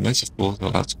experience of motive force are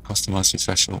allowed to cross the monastery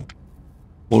threshold.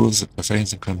 All others are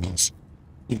profanes and criminals.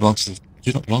 You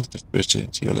do not belong to the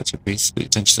fraternity or electric priests, but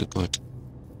attention to the good.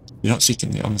 You're not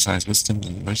seeking the homicide's wisdom and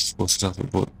the motive force itself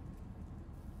that brought.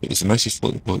 It was the motive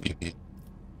force that brought you here.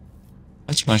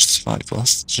 How'd you manage to survive? Well,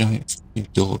 that's the giant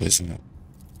door, isn't it?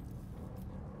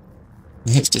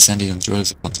 The hits descended in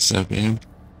droves upon the Cerebrium.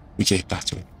 We gave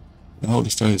battle. The holy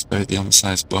foes buried the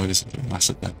homicide's warriors into a mass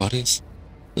of their bodies,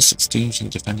 thus extinguishing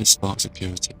the defended sparks of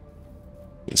purity.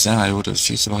 It was then I ordered a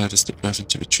few survivors to brethren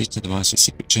to retreat to the monastery's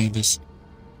secret chambers.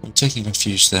 When taking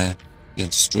refuge there, began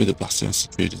to destroy the blasphemous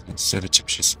intruders and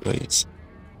surreptitious blades.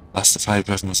 Last the five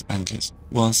brethren was angered.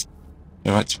 Was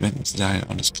the right to permit them to die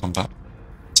on his combat.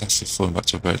 Task of falling back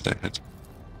to a bird their head.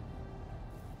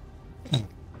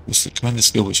 It's the commander's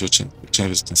skill which your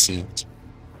chambers concealed.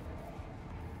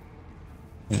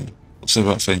 Also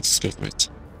about failing to discover it.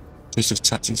 Choice of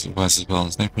tactics is wise as well.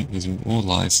 There's no point losing more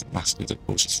lives than massacred at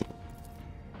cautious thought.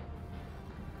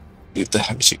 The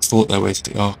heretics fought their way to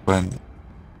the Ark when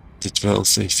the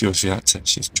developed the Furious Reactor.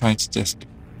 She's trying to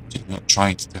not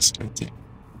trying to desecrate it.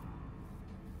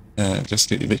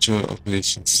 Investigate the ritual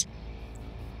operations.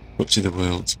 to the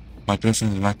world. My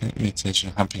girlfriend and magnetic mutation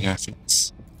are hampering your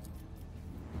efforts.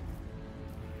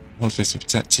 All face to be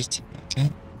protected. Okay.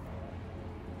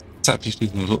 Attack people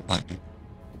who look like me.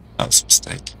 That was a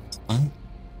mistake. Fine.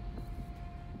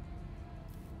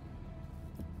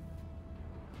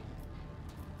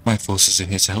 My forces are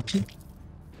here to help you.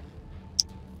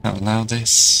 Can't allow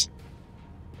this.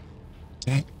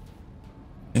 Okay.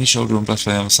 Any shoulder and blood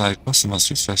flame on the side across the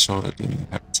monster's threshold are being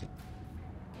inhabited.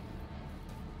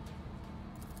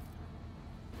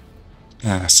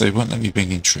 So it won't let me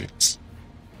bring in troops.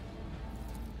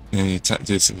 The attack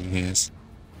this over here.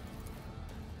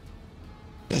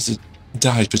 There's a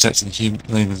die protecting the human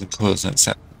laymen and coils and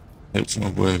accept hope from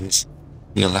our worries.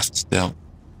 We are left to deal.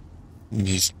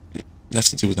 He's left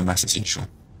to deal with the mess as usual.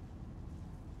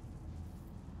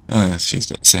 Oh yeah, she's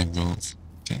got the same rules.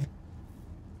 Okay.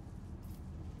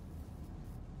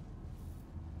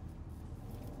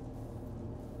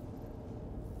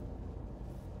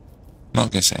 I'm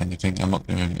not going to say anything, I'm not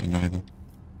going to annoy them.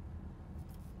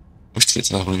 I wish to get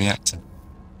to the level of reactor.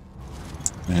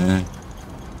 Yeah.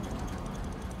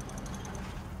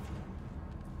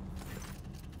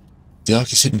 The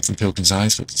Ark is hidden from Pilgrim's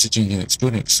eyes, but considering an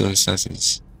extraordinary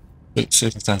circumstances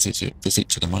you visit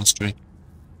to the monastery,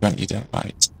 grant you that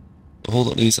right. The hall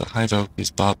that leads to the high velvet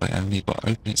is barred by enemy, but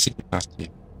open its secret path to you.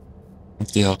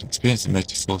 If the Ark experience the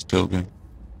motive force Pilgrim,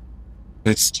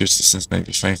 great security systems may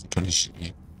refrain from punishing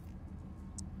you.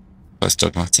 But it's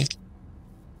dogmatic.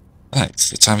 Right,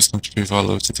 the time has come to prove our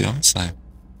loyalty to the Omnissiah.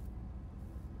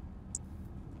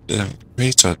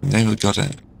 Reactor, in the name of the God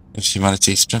of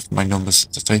humanity, strengthen my numbers,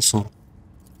 the faithful.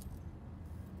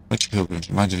 Like a pilgrim,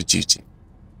 reminded of duty.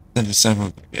 Then the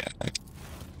same, yeah, like,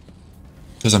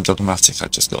 because I'm dogmatic,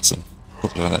 I've just got some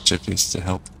couple of electro pieces to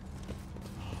help.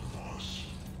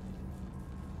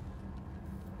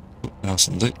 Now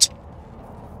some loot.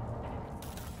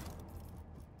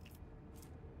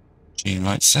 Gene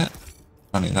right set.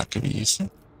 I think that could be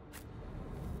useful.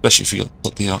 Especially if you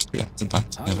put the Ark Reactor back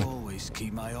together. I always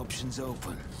keep my options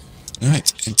open.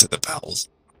 Right, into the battles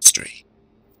monastery.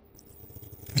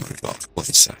 We've got what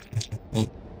is that? Well,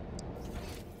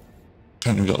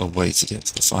 apparently we've got a way to get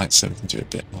to the fight, so we can do a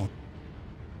bit more.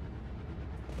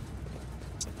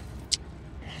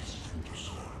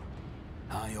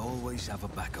 I always have a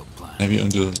backup plan. Maybe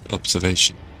under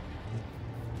observation.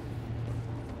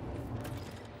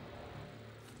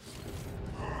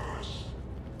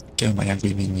 Go, my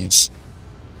angry minions.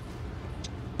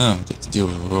 Oh, I get to deal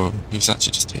with Aurora, who's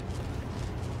actually just here.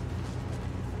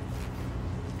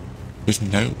 With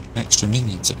no extra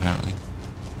minions, apparently.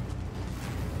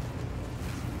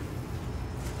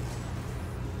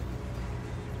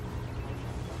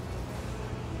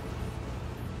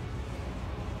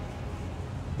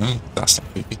 Oh, that's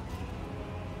not creepy.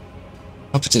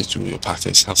 How predictable your path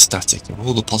is, how static, of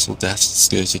all the possible deaths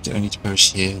skirted only to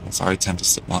perish here in the fiery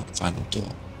tempest that mark the final door.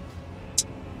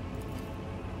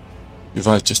 You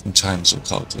arrived just in time as all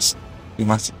characters.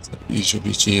 Pneumatic, usual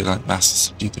BG like masses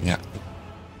subdued the reactor.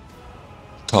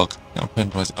 Cog, now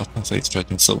opened by the upper faith tried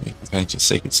to insult me, comparing to a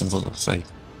sacred symbol of faith.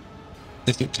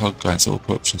 Difficult Cog grinds all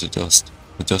corruption to dust,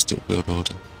 the dust it will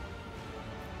order.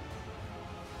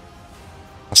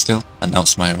 Pascal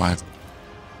announced my arrival.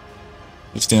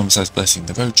 With the Omnissiah's blessing,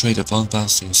 the road trader Von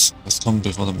Valsius has come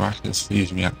before the miraculous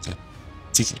fusion reactor,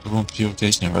 seeking to perform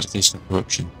purification and eradication of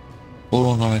corruption.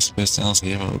 All unrealized personnel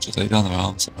here are to lay down their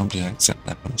arms and humbly accept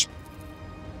their punishment.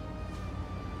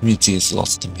 Community is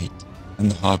lost to meet,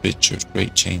 and the harbinger of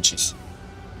great changes.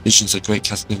 Visions of great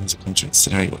cataclysms have come to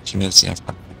incinerate what humanity have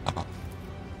had in the heart.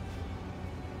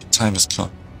 The time has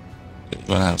come. It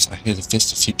run out. I hear the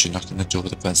fist of future knocking the door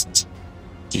of the present.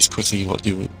 Use quickly what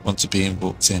you want to be and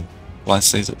walks in. Blind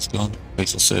slave that's gone,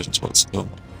 faithful servant to what's gone.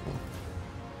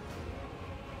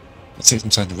 I'll take some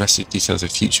time to rest the details of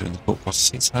the future and the court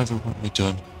prophecies. However, when we're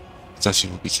done, Statue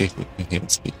will be capable of hearing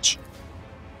speech.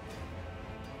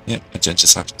 Yep,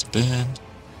 Magenta's happy to burn.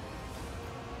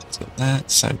 Let's got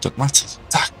that. So, dogmatic.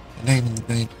 Attack! The name in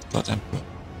the name of the God Emperor.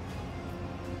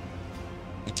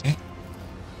 Okay.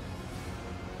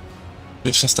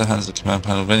 We've just our hands of the command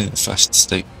panel ready in the fast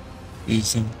state.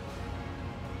 Using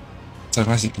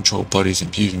automatically controlled bodies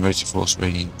imbued in rate of force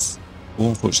radiance. All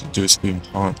unfortunately do is scream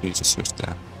horribly to swift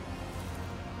down.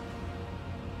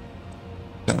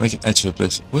 Don't make an edge of a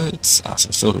bliss of words, as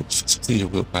a filled with succeed a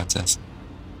willpower test.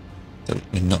 Though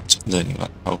we're not learning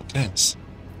about powerful games.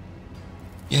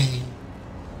 Yay!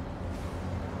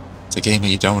 It's a game where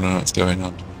you don't want to know what's going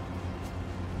on.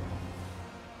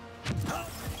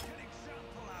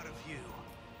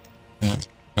 Yeah,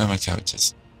 where are my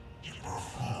characters?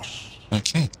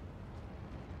 Okay.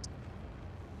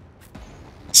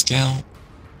 Pascal.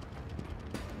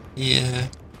 here.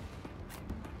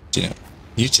 You know,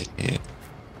 you to here.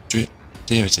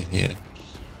 Deer to here.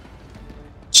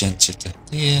 Genta to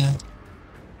here.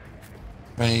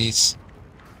 Raise.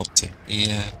 Up to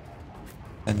here.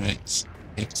 Henrix.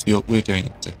 We're going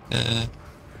up to here.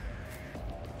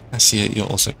 I see it, you're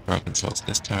also crowd control to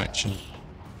this direction.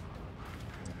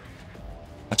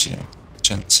 Actually, no.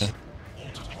 Genta.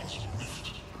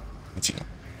 If you know.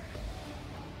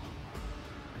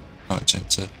 Oh,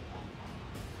 Genta.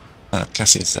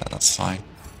 Cassie's there, that's fine.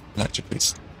 Electric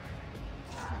Priest.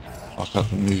 I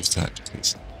can't move to Electric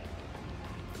Priest.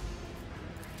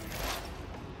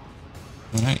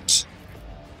 Alright.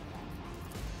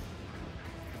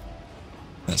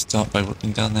 Let's start by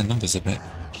whipping down their numbers a bit.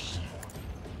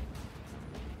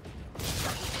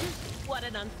 What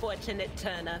an unfortunate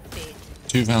turn of fate.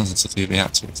 2 rounds until the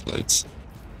reactor explodes.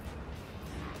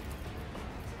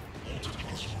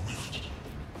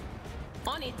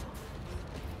 On it.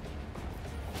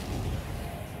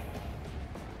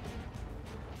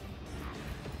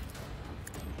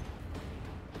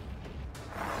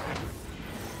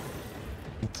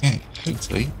 Okay,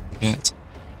 hopefully we get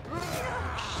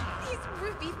His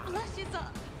ruby flushes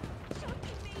up,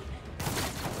 choking me.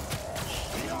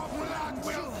 Your blood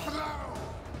will flow!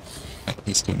 right,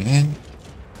 he's coming in.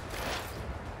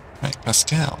 Right,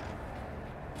 Pascal.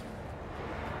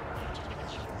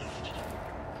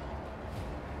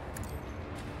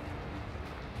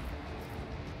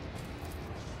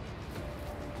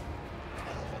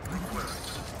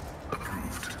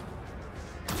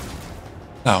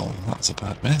 Oh, that's a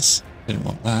bad miss. Didn't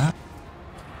want that.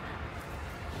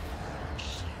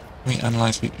 Can we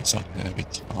analyse weakness on here? We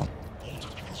can't.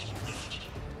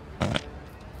 Alright.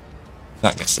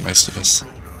 That gets the most of us.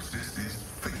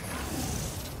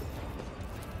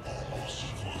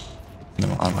 No,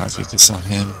 analyse weakness on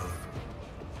him.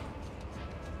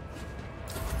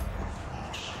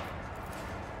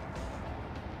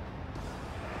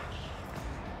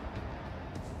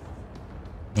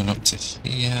 Run up to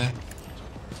here.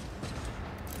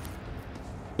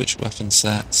 Which weapon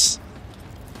sets?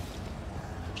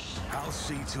 I'll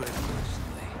see to it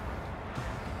personally.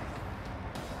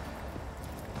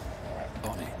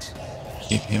 On it.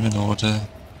 Give him an order.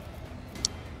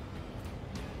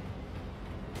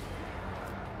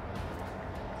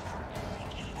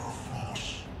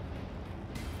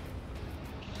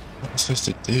 What am I supposed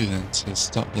to do then to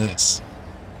stop this?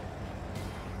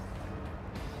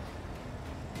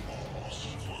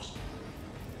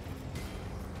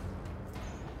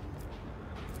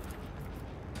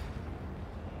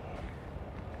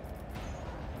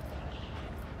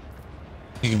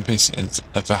 You can basically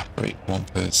evaporate one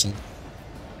person.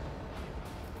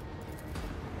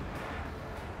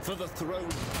 For the throne,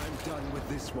 I'm done with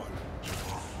this one.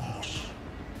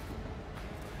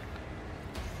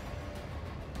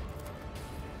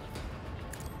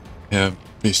 Yeah,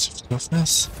 boost of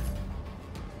toughness.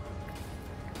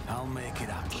 I'll make it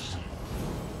happen.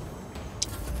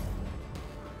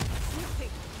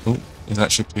 Oh,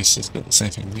 electric boost has got the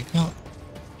same thing we got.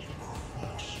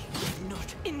 I'm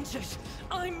not injured.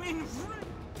 I'm in.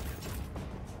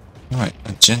 Right,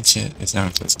 and Gentia is now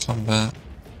into its combat.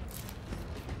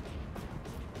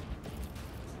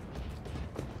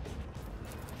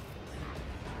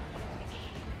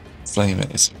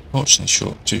 Flamer is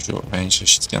unfortunately too short range, so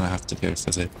she's gonna have to go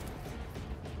for the.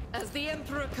 As the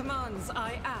Emperor commands,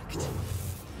 I act.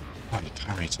 Oh, you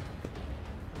parried.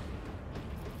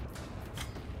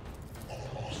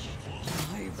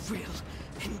 I will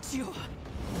endure.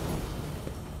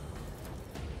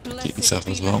 Keep yourself Blessed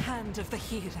as be well. the hand of the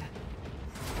healer.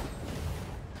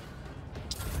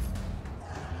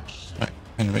 Right,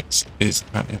 Henrix is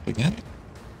apparently up again.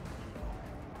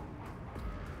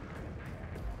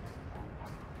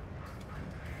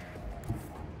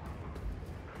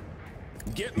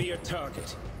 Get me a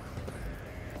target.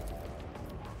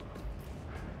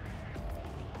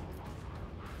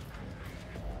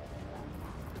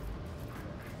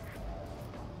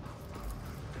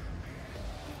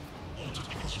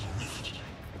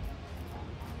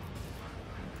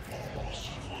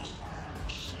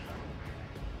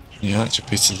 The electric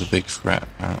piece is a big threat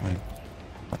apparently.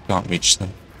 I can't reach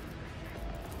them.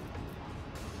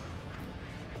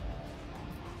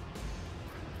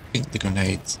 I think the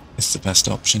grenade is the best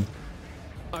option.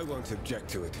 I won't object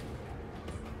to it.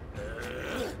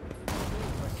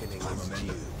 Reckoning is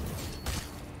due.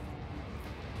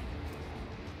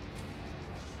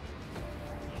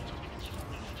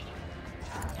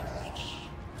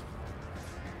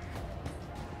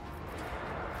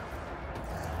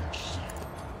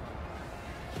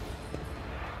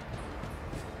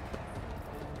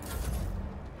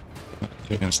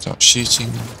 We're going to start shooting.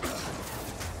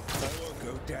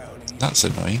 That's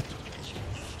annoying.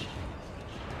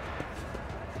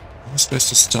 Am I supposed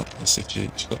to stop this if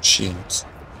you've got shields?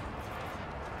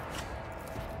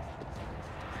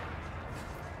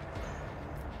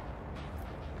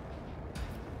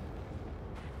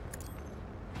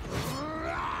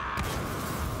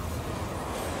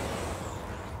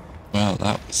 Well,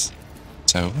 that was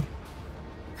terrible.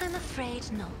 I'm afraid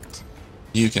not.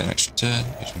 You get an extra turn,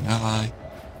 because you're an ally.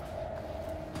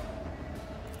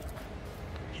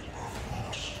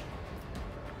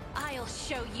 I'll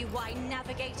show you why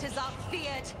navigators are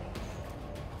feared.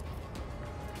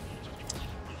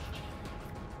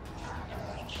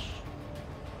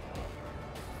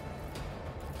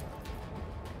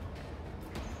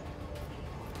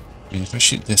 I mean, if I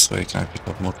shoot this way, can I pick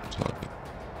up multiple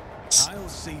targets? I'll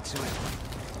see to it.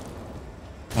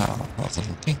 Oh, that was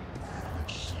unlucky.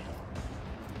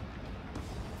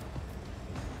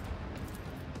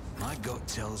 My gut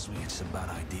tells me it's a bad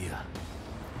idea.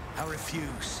 I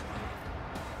refuse.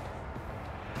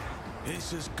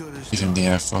 It's as good as Give him the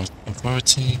done. air for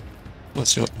authority.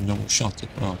 What's your normal shot as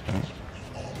well, apparently?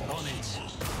 On it.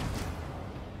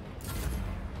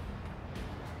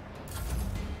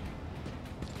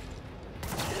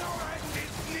 Your end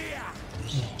is near.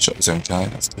 Shot his own guy,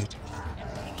 that's good.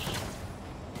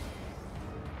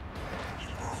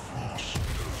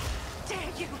 Dare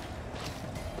you!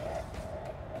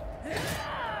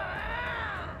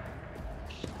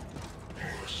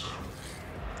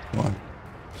 Come on.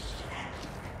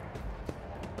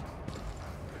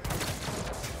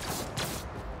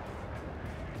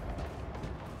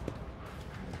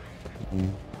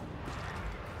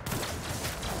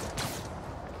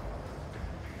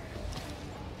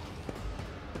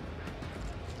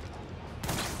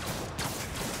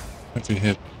 Hopefully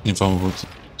her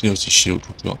invulnerability shield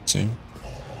will drop soon.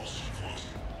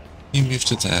 You move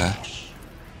to there.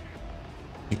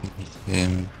 You can hit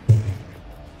him.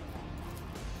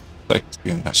 Like, to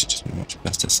be honest, actually just be much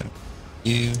better, so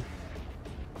you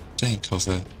stay in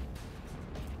cover.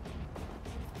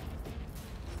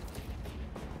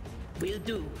 Will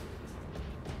do.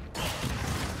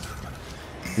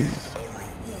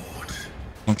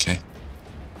 Okay.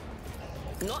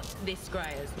 Not this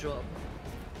Scryer's job.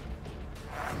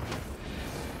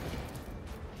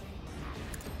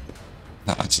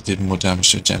 That actually did more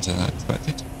damage to Agenda than I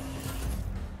expected.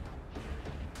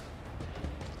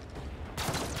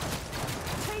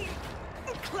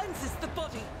 It cleanses the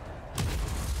body.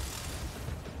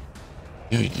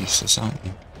 You're useless, aren't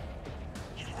you?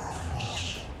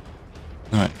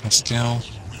 Alright, Pascal.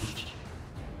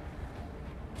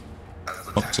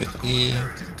 Up to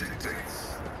here.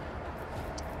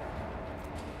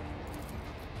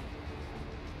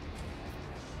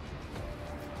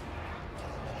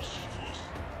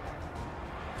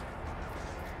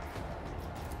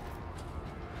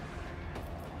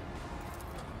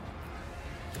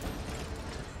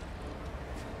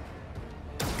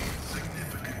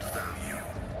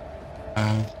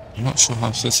 I'm not sure how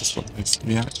this is what the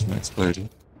reactor exploded.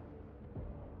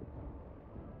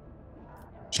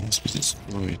 She must be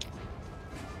destroyed.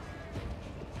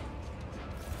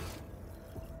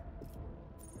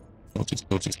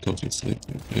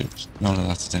 Difficulties. None of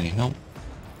that is any help.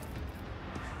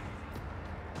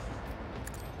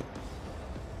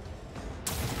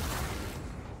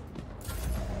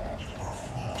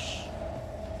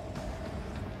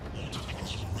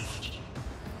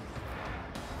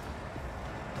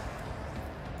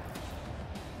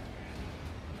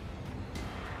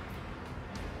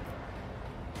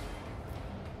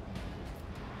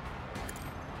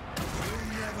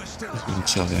 We can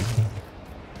kill him.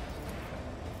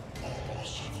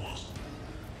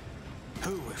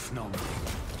 Who, if not me?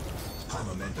 I'm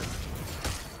a member.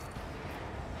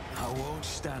 I won't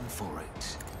stand for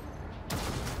it.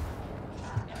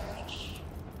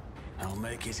 I'll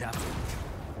make it happen.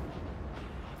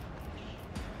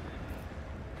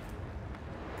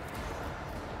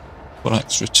 One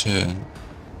extra turn.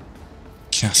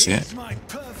 Cassie it. It's my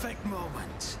perfect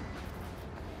moment.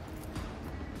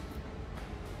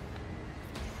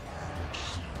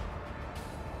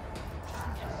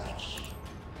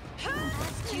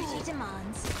 As duty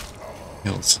demands.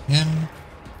 Kills him.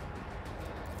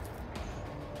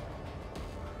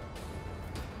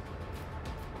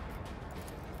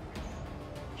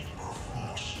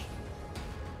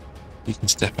 You can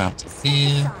step out of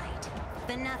here. Aside.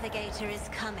 The navigator is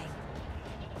coming.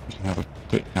 You can have a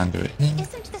quick gander at him.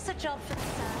 Isn't this a job for the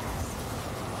service?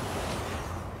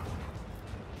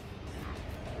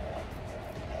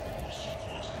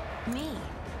 Me?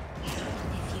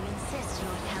 If you insist,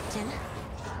 Lord Captain.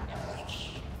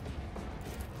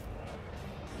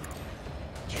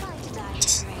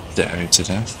 Dare him to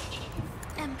death.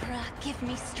 Emperor, give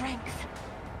me strength.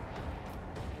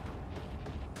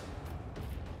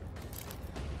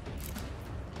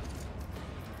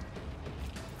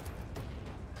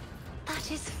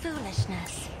 That is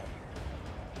foolishness.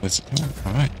 Where's it going?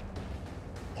 Alright.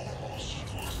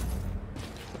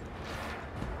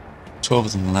 12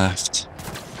 of them left.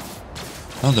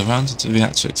 Oh, the round into the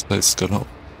reactor explodes has gone up.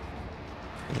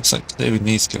 It looks like clearing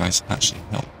these guys actually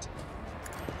helped.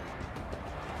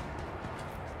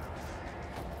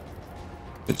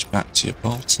 Switch back to your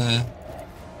bolter.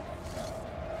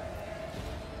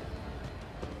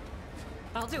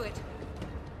 I'll do it.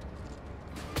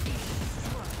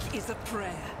 Is a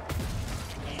prayer.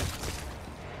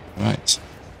 Right.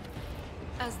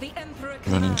 As the Emperor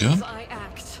Run and commands, gun. I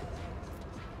act.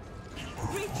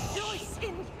 Rejoice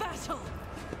in battle.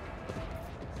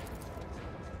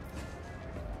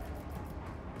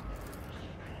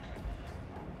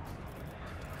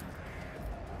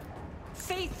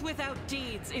 Faith without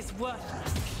deeds is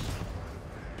worthless.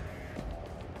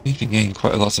 You can gain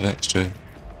quite a lot of extra. I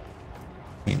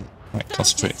mean, like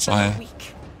concentrate fire.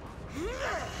 Weak.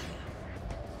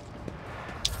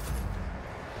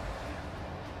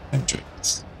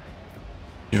 Hendrix.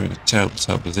 You're in a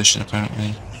terrible position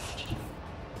apparently.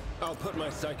 I'll put my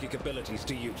psychic abilities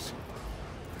to use.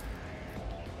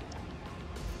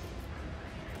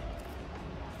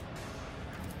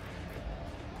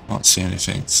 Can't see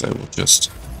anything, so we'll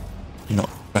just not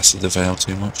press the veil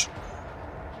too much.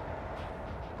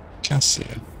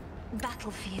 Cassia.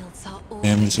 Battlefields are I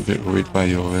am a little bit worried by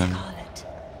your scarlet.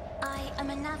 I am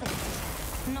a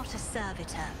navigator, not a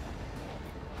servitor.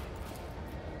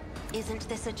 Isn't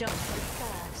this a job that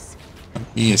serves?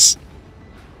 He is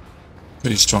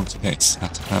pretty strong against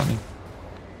that apparently.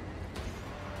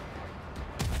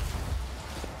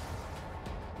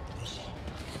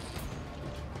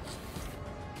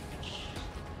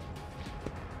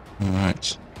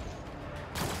 Alright.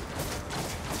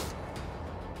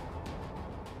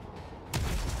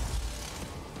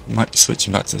 Might be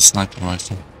switching back to the sniper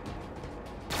rifle.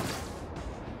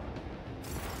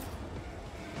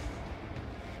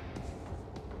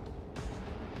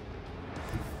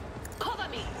 Cover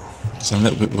me. So I'm a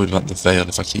little bit worried about the veil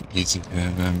if I keep using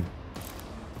her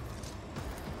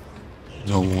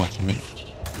normal weaponry.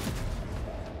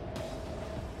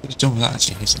 Could have done with that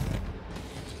actually, isn't it?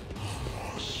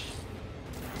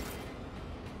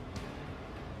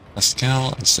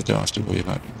 Pascal, I still don't have to worry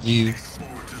about you.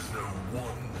 Explorers know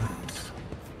one route.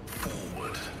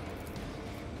 Forward.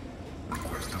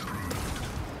 Request approved.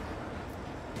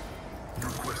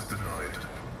 Request denied.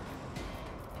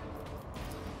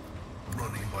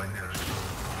 Running binary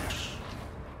push.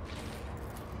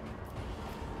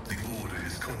 The order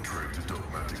is contrary to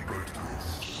dogmatic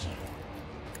protocols.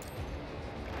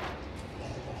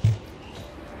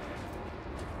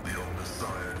 The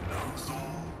Omnissiah knows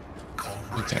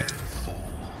all. Okay.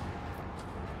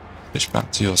 Switch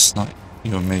back to your snipe,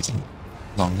 your amazing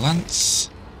long lance.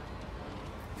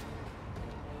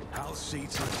 I'll see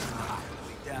to it tonight.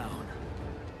 Down.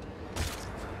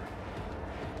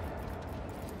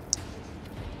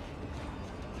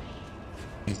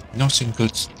 He's not in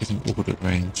good given order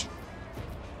range.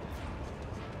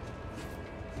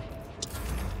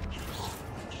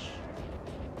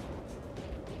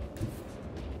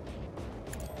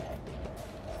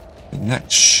 The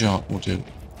next shot will do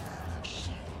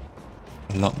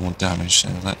a lot more damage, so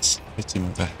let's hit him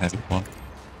with a heavy one.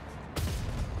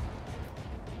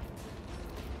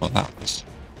 Well, that was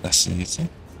less than easy.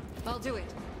 I'll do it.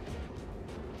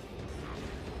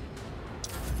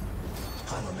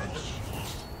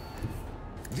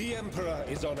 The Emperor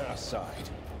is on our side.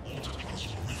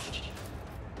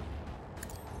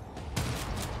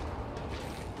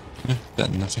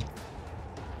 Better than nothing.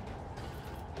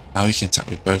 Now we can attack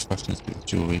with both weapons with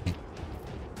dual wielding.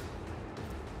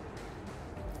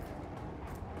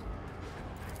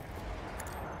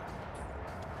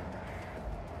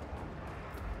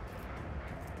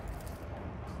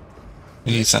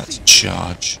 We use that to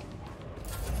charge.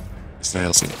 This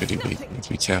veil's getting pretty weak. We need to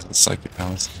be careful with psychic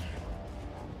powers.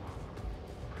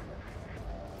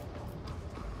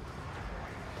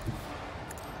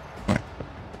 Right.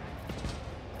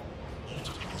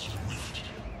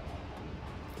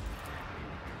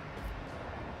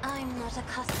 I'm not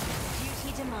accustomed.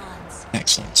 Duty demands.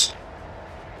 Excellent.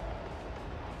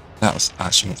 That was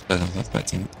actually much better than I was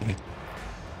expecting it to be.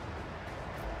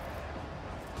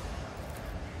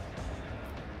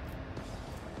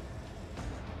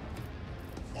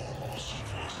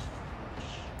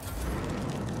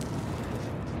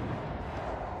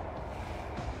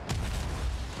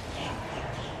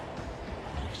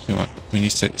 Come on. We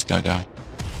need to take this guy down.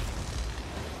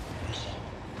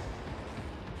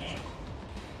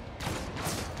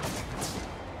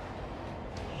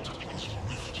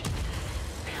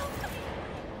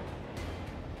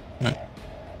 Right.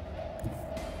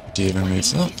 Demon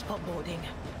moves up.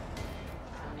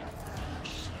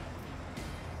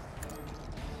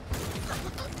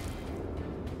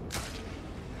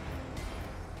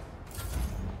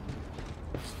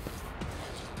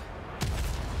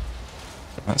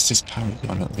 That's his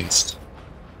paragon at least.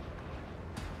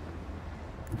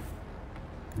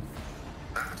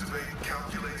 Activate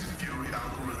calculated fury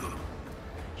algorithm.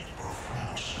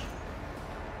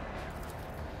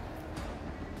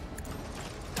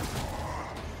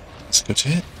 That's a good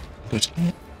hit. Good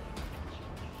hit.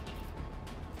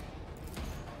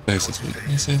 Those are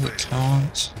weaknesses that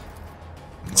can't.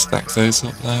 Stack those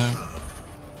up there.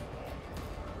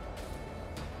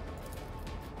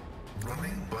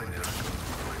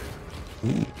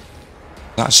 Ooh.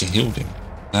 That actually healed him.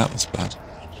 That was bad.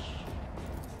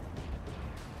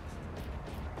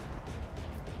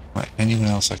 Right, anyone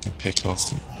else I can pick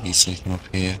off easily from up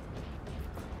here?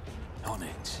 On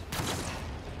it.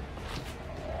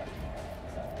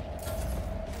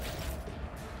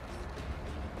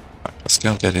 Right,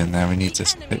 Pascal, get in there. We need to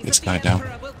take this guy down.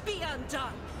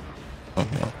 Oh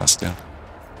no, Pascal.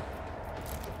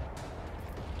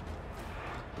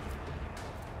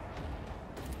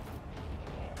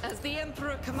 As the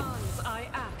Emperor commands, I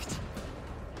act.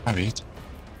 Harried.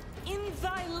 In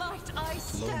thy light I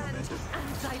stand,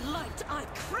 and thy light I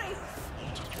crave.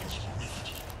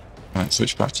 Right,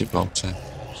 switch back to bolter.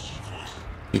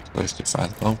 Too close to fire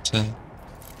the bolter.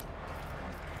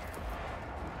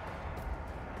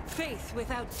 Faith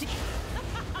without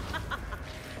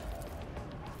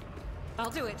I'll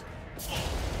do it.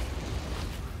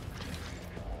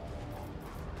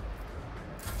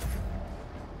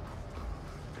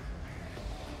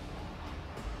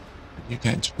 You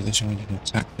get into position where you can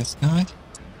attack this guy.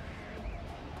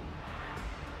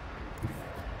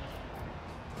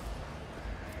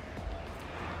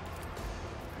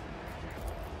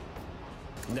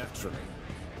 Naturally.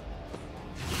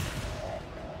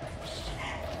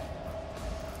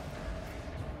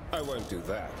 I won't do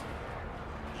that.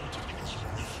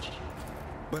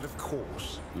 But of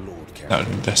course, Lord That Captain. would have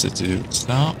been better to do at the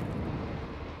start.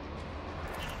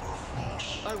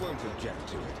 I won't object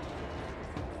to it.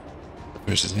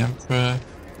 Versus the Emperor.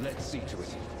 Let's see to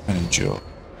it. And endure.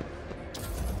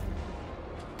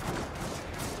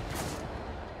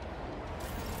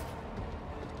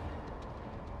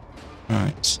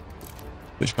 Right.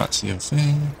 Switch back to your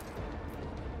thing.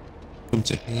 Come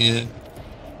to here.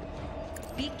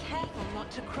 Be careful not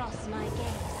to cross my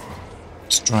gaze.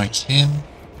 Strike him.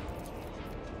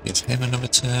 Give him another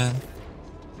turn.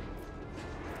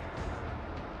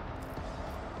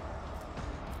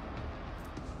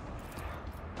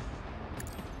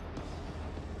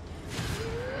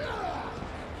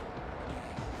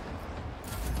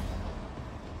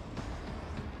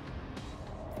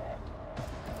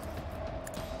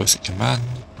 Voice of command.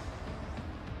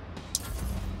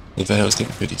 The veil's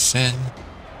getting pretty thin.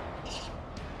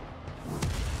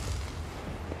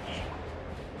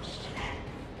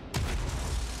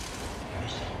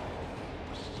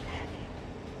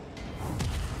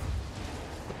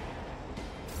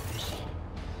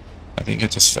 I think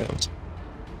it just failed.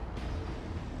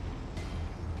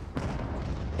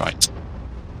 Right.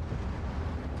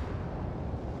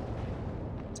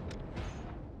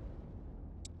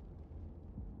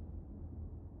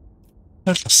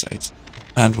 Let's save.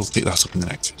 And we'll pick that up in the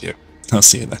next video. I'll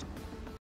see you then.